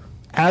 And we're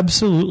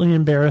absolutely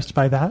embarrassed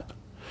by that.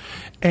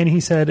 And he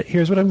said,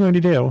 here's what I'm going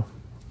to do.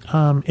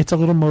 It's a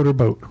little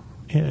motorboat.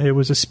 It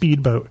was a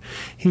speedboat.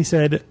 He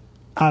said,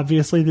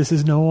 obviously, this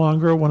is no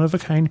longer a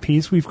one-of-a-kind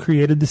piece. We've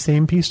created the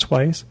same piece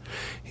twice.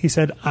 He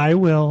said, I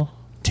will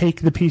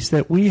take the piece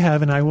that we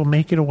have and I will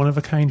make it a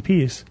one-of-a-kind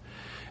piece.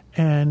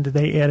 And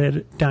they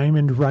added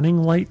diamond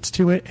running lights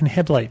to it and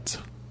headlights.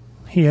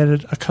 He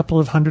added a couple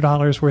of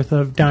 $100 worth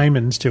of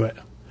diamonds to it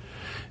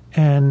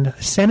and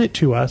sent it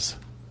to us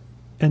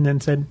and then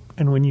said,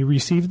 and when you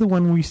receive the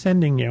one we're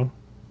sending you,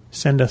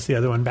 send us the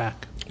other one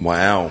back.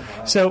 Wow.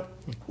 So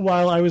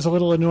while I was a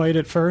little annoyed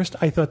at first,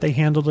 I thought they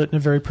handled it in a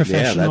very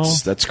professional. Yeah,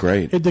 that's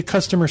great. The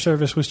customer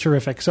service was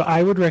terrific. So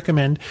I would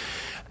recommend,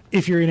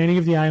 if you're in any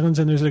of the islands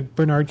and there's a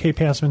Bernard K.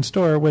 Passman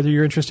store, whether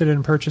you're interested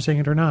in purchasing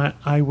it or not,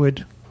 I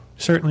would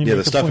certainly make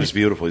the stuff point. Is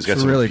beautiful. He's got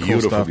it's some really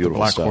beautiful, cool stuff, beautiful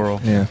black stuff.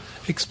 Coral. Yeah.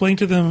 Explain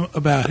to them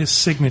about his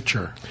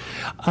signature.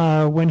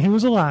 When he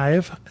was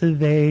alive,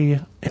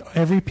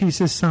 every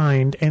piece is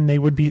signed, and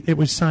it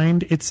was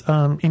signed. It's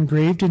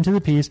engraved into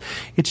the piece.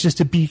 It's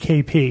just a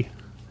BKP.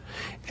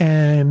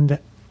 And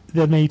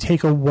then they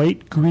take a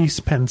white grease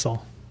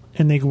pencil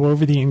and they go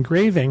over the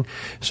engraving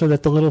so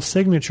that the little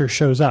signature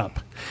shows up.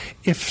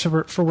 If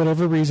for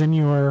whatever reason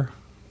your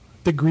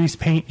the grease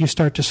paint, you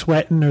start to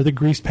sweaten, or the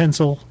grease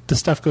pencil, the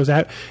stuff goes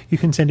out, you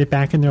can send it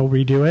back and they'll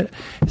redo it.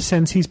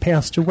 Since he's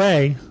passed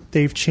away,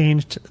 they've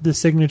changed the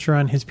signature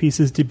on his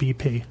pieces to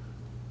BP.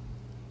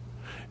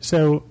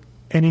 So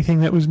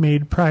anything that was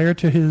made prior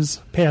to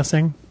his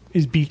passing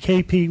is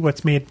BKP.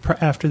 What's made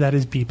after that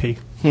is BP.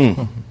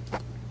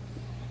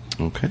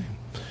 Okay.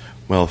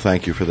 Well,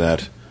 thank you for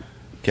that,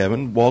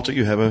 Kevin. Walter,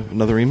 you have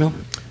another email?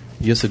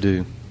 Yes, I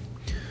do.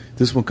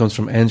 This one comes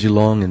from Angie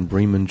Long in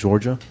Bremen,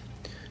 Georgia.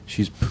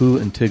 She's Pooh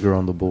and Tigger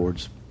on the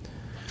boards.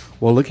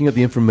 While looking at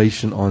the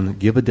information on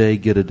Give a Day,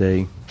 Get a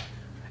Day,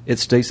 it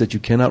states that you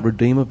cannot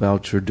redeem a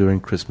voucher during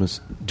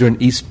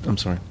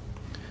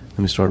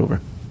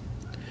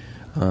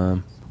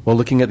While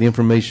looking at the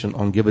information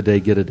on Give a Day,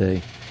 Get a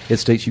Day, it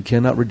states you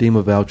cannot redeem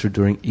a voucher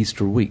during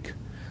Easter week.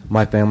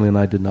 My family and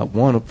I did not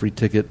want a free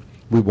ticket.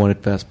 We wanted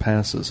fast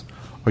passes.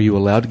 Are you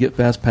allowed to get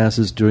fast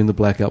passes during the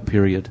blackout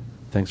period?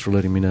 Thanks for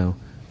letting me know.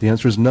 The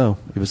answer is no.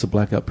 If it's a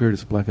blackout period,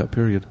 it's a blackout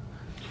period.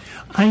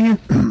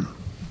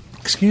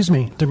 Excuse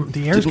me.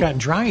 The air's gotten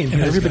dry in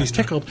here. Everybody's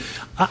tickled.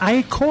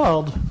 I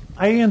called.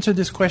 I answered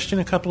this question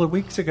a couple of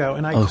weeks ago,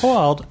 and I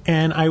called,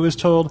 and I was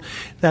told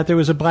that there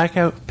was a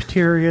blackout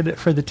period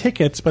for the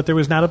tickets, but there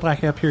was not a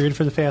blackout period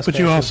for the fast passes. But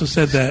you also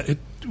said that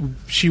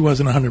she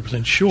wasn't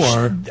 100%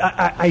 sure.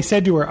 I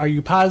said to her, "Are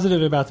you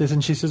positive about this?"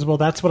 And she says, "Well,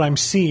 that's what I'm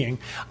seeing."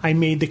 I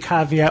made the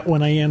caveat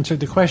when I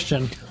answered the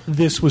question.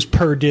 This was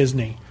per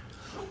Disney.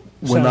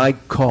 When I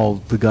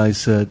called, the guy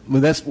said,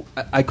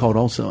 I called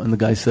also, and the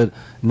guy said,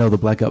 no, the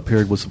blackout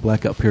period was a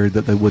blackout period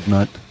that they would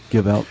not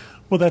give out.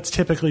 Well, that's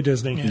typically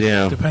Disney.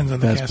 Yeah. Depends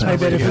on the cast. I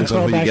bet if we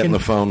call back on the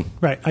phone.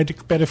 Right. I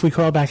bet if we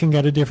call back and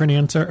got a different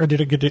answer, or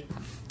did it get it?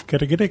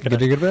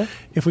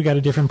 If we got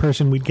a different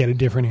person, we'd get a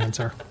different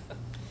answer.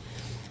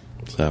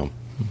 So,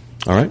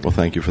 all right. Well,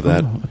 thank you for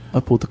that. I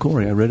pulled the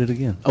Corey. I read it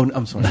again. Oh,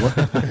 I'm sorry. What?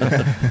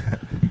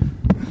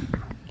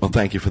 Well,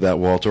 thank you for that,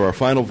 Walter. Our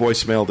final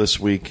voicemail this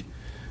week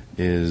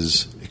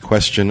is a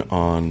question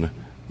on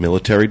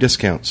military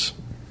discounts.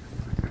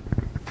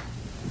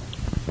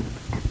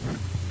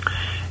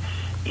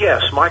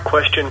 Yes, my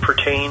question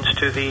pertains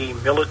to the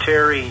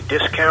military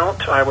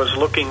discount. I was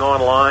looking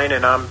online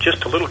and I'm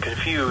just a little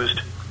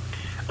confused.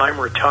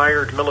 I'm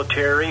retired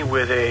military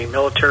with a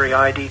military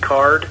ID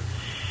card,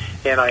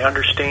 and I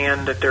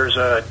understand that there's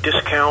a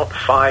discount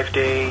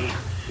 5-day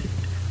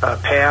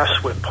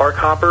pass with Park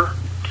Hopper.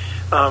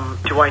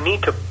 Do I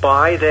need to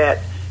buy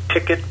that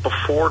ticket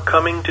before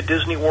coming to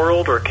Disney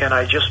World, or can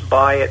I just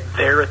buy it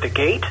there at the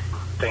gate?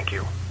 Thank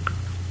you.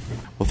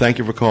 Well, thank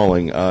you for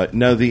calling.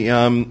 No,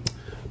 the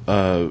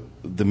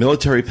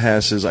military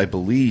passes, I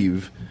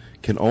believe,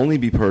 can only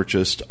be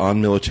purchased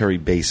on military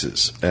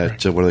bases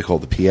at what are they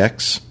called, the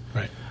PX,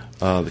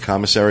 the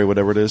commissary,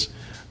 whatever it is.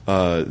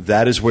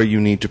 That is where you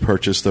need to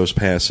purchase those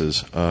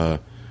passes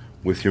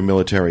with your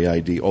military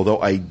ID. Although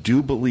I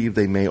do believe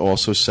they may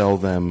also sell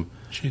them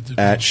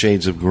at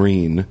Shades of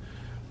Green,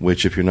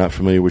 which, if you're not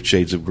familiar with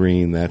Shades of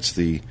Green, that's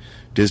the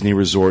Disney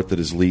resort that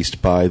is leased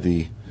by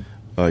the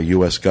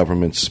U.S.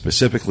 government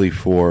specifically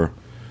for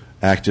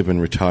active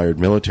and retired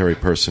military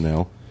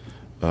personnel.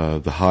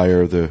 The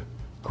higher the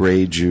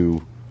grade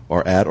you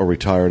are at or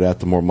retired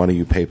at, the more money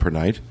you pay per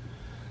night.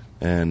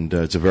 And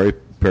it's a very,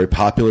 very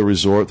popular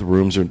resort. The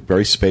rooms are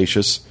very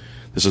spacious.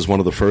 This is one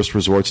of the first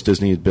resorts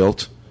Disney had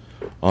built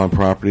on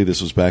property. This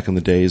was back in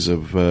the days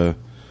of...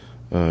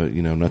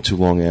 not too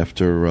long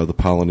after the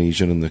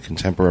Polynesian and the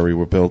Contemporary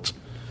were built.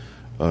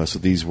 So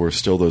these were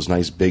still those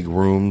nice big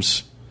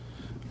rooms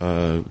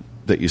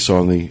that you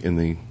saw in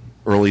the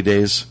early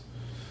days.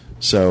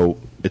 So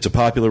it's a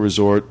popular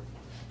resort,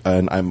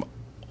 and I'm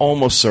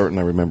almost certain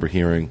I remember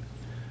hearing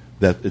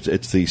that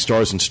it's the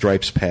Stars and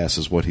Stripes pass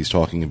is what he's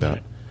talking about,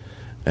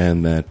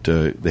 and that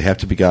they have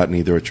to be gotten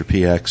either at your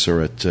PX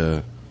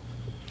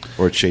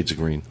or at Shades of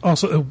Green.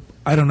 Also,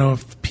 I don't know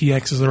if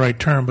PX is the right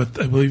term,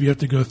 but I believe you have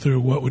to go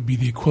through what would be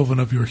the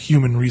equivalent of your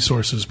human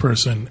resources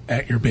person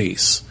at your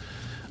base.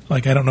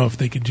 Like, I don't know if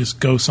they could just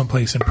go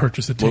someplace and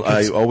purchase the tickets. Well,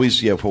 I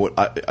always,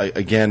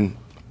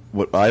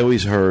 what I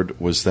always heard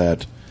was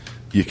that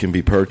you can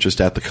be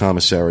purchased at the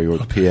commissary or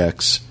the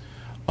PX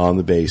on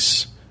the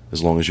base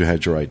as long as you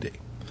had your ID.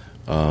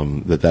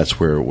 That's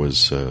where it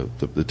was,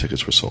 the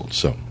tickets were sold.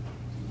 So,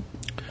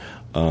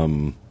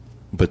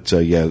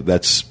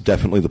 that's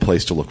definitely the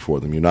place to look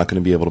for them. You're not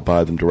going to be able to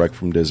buy them direct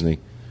from Disney.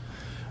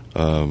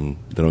 They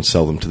don't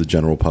sell them to the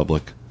general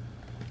public,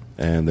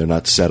 and they're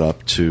not set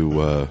up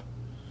to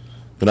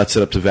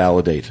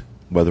validate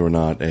whether or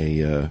not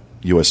a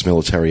U.S.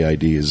 military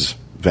ID is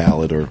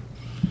valid or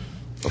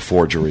a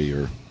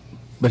forgery.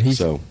 But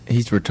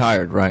he's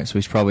retired, right? So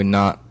he's probably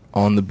not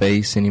on the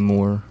base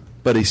anymore.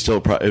 But he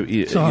still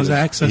has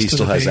access. He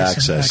still has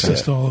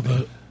access to all of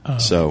the.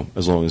 So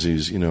as long as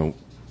he's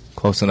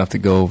close enough to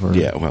go over.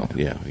 Yeah, well,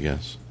 yeah, I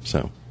guess.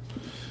 So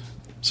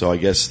I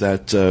guess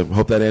that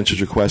hope that answers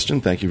your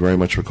question. Thank you very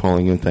much for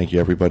calling in. Thank you,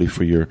 everybody,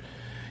 for your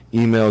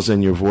emails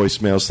and your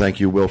voicemails. Thank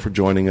you, Will, for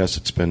joining us.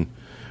 It's been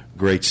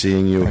great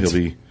seeing you. Thanks.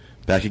 He'll be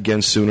back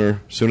again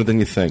sooner than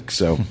you think.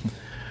 So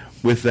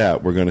with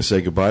that, we're going to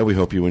say goodbye. We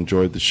hope you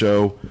enjoyed the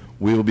show.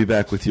 We will be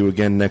back with you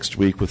again next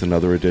week with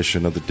another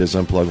edition of the Diz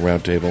Unplugged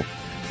Roundtable.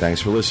 Thanks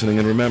for listening,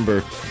 and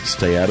remember,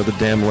 stay out of the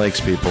damn lakes,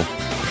 people.